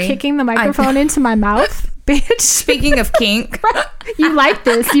 Are sorry. you kicking the microphone into my mouth, bitch? Speaking of kink, you like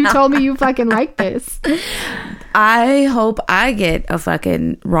this? You told me you fucking like this. I hope I get a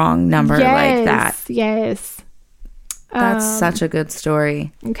fucking wrong number like that. Yes. That's such a good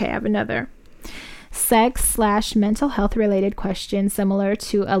story. Okay, I have another sex/mental health related question similar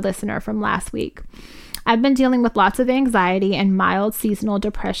to a listener from last week. I've been dealing with lots of anxiety and mild seasonal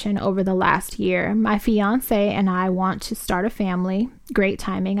depression over the last year. My fiance and I want to start a family. Great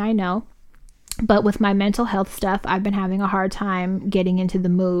timing, I know. But with my mental health stuff, I've been having a hard time getting into the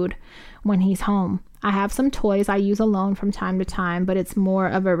mood when he's home. I have some toys I use alone from time to time, but it's more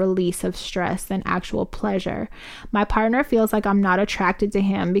of a release of stress than actual pleasure. My partner feels like I'm not attracted to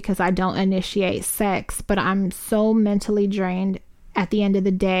him because I don't initiate sex, but I'm so mentally drained at the end of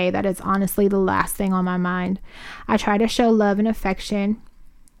the day that it's honestly the last thing on my mind. I try to show love and affection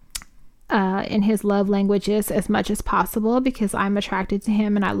in his love languages as much as possible because I'm attracted to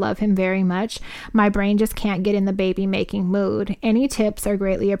him and I love him very much. My brain just can't get in the baby making mood. Any tips are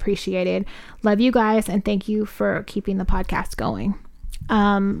greatly appreciated. Love you guys, and thank you for keeping the podcast going.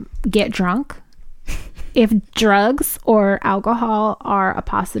 Get drunk. If drugs or alcohol are a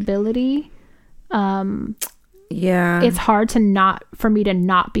possibility, yeah, it's hard for me to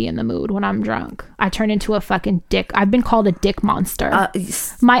not be in the mood when I'm drunk. I turn into a fucking dick. I've been called a dick monster.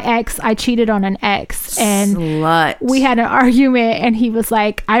 My ex, I cheated on an ex, and slut. We had an argument, and he was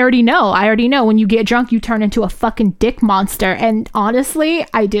like, I already know. When you get drunk, you turn into a fucking dick monster. And honestly,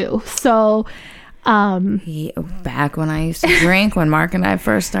 I do. So, back when I used to drink, when Mark and I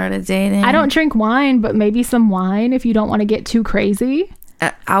first started dating. I don't drink wine, but maybe some wine if you don't want to get too crazy.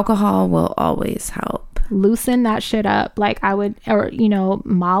 Alcohol will always help. Loosen that shit up, like I would, or you know,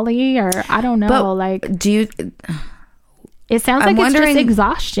 Molly, or I don't know, but like, do you? It sounds like it's just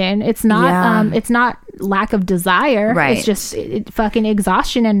exhaustion. It's not it's not lack of desire, right? It's just fucking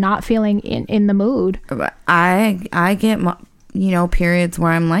exhaustion and not feeling in the mood. I get, you know, periods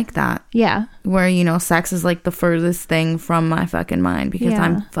where I'm like that. Yeah, where, you know, sex is like the furthest thing from my fucking mind because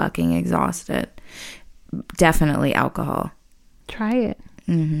I'm fucking exhausted. Definitely alcohol. Try it.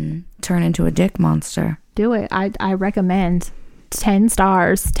 Turn into a dick monster. Do it. I recommend. 10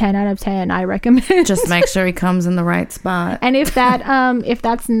 stars, 10 out of 10. I recommend. Just make sure he comes in the right spot. And if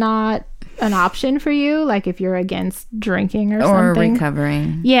that's not an option for you, like if you're against drinking or something,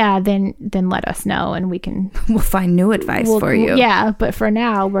 recovering, then let us know and we'll find new advice for you. Yeah, but for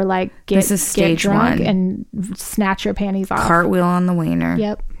now we're like, this is stage drunk 1 and snatch your panties off. Cartwheel on the wiener.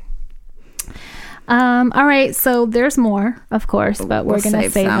 Yep. All right, so there's more, of course, but we're gonna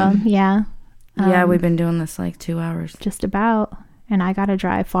save them. Yeah. We've been doing this like 2 hours. Just about. And I gotta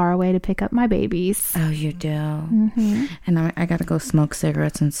drive far away to pick up my babies. Oh, you do? And I gotta go smoke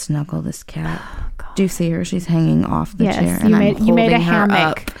cigarettes and snuggle this cat. Oh, do you see her? She's hanging off the chair. And you made a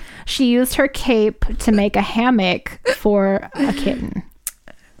hammock. She used her cape to make a hammock for a kitten.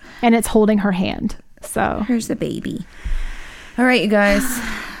 And it's holding her hand. So here's the baby. All right, you guys.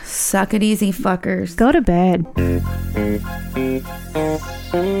 Suck it easy, fuckers. Go to bed.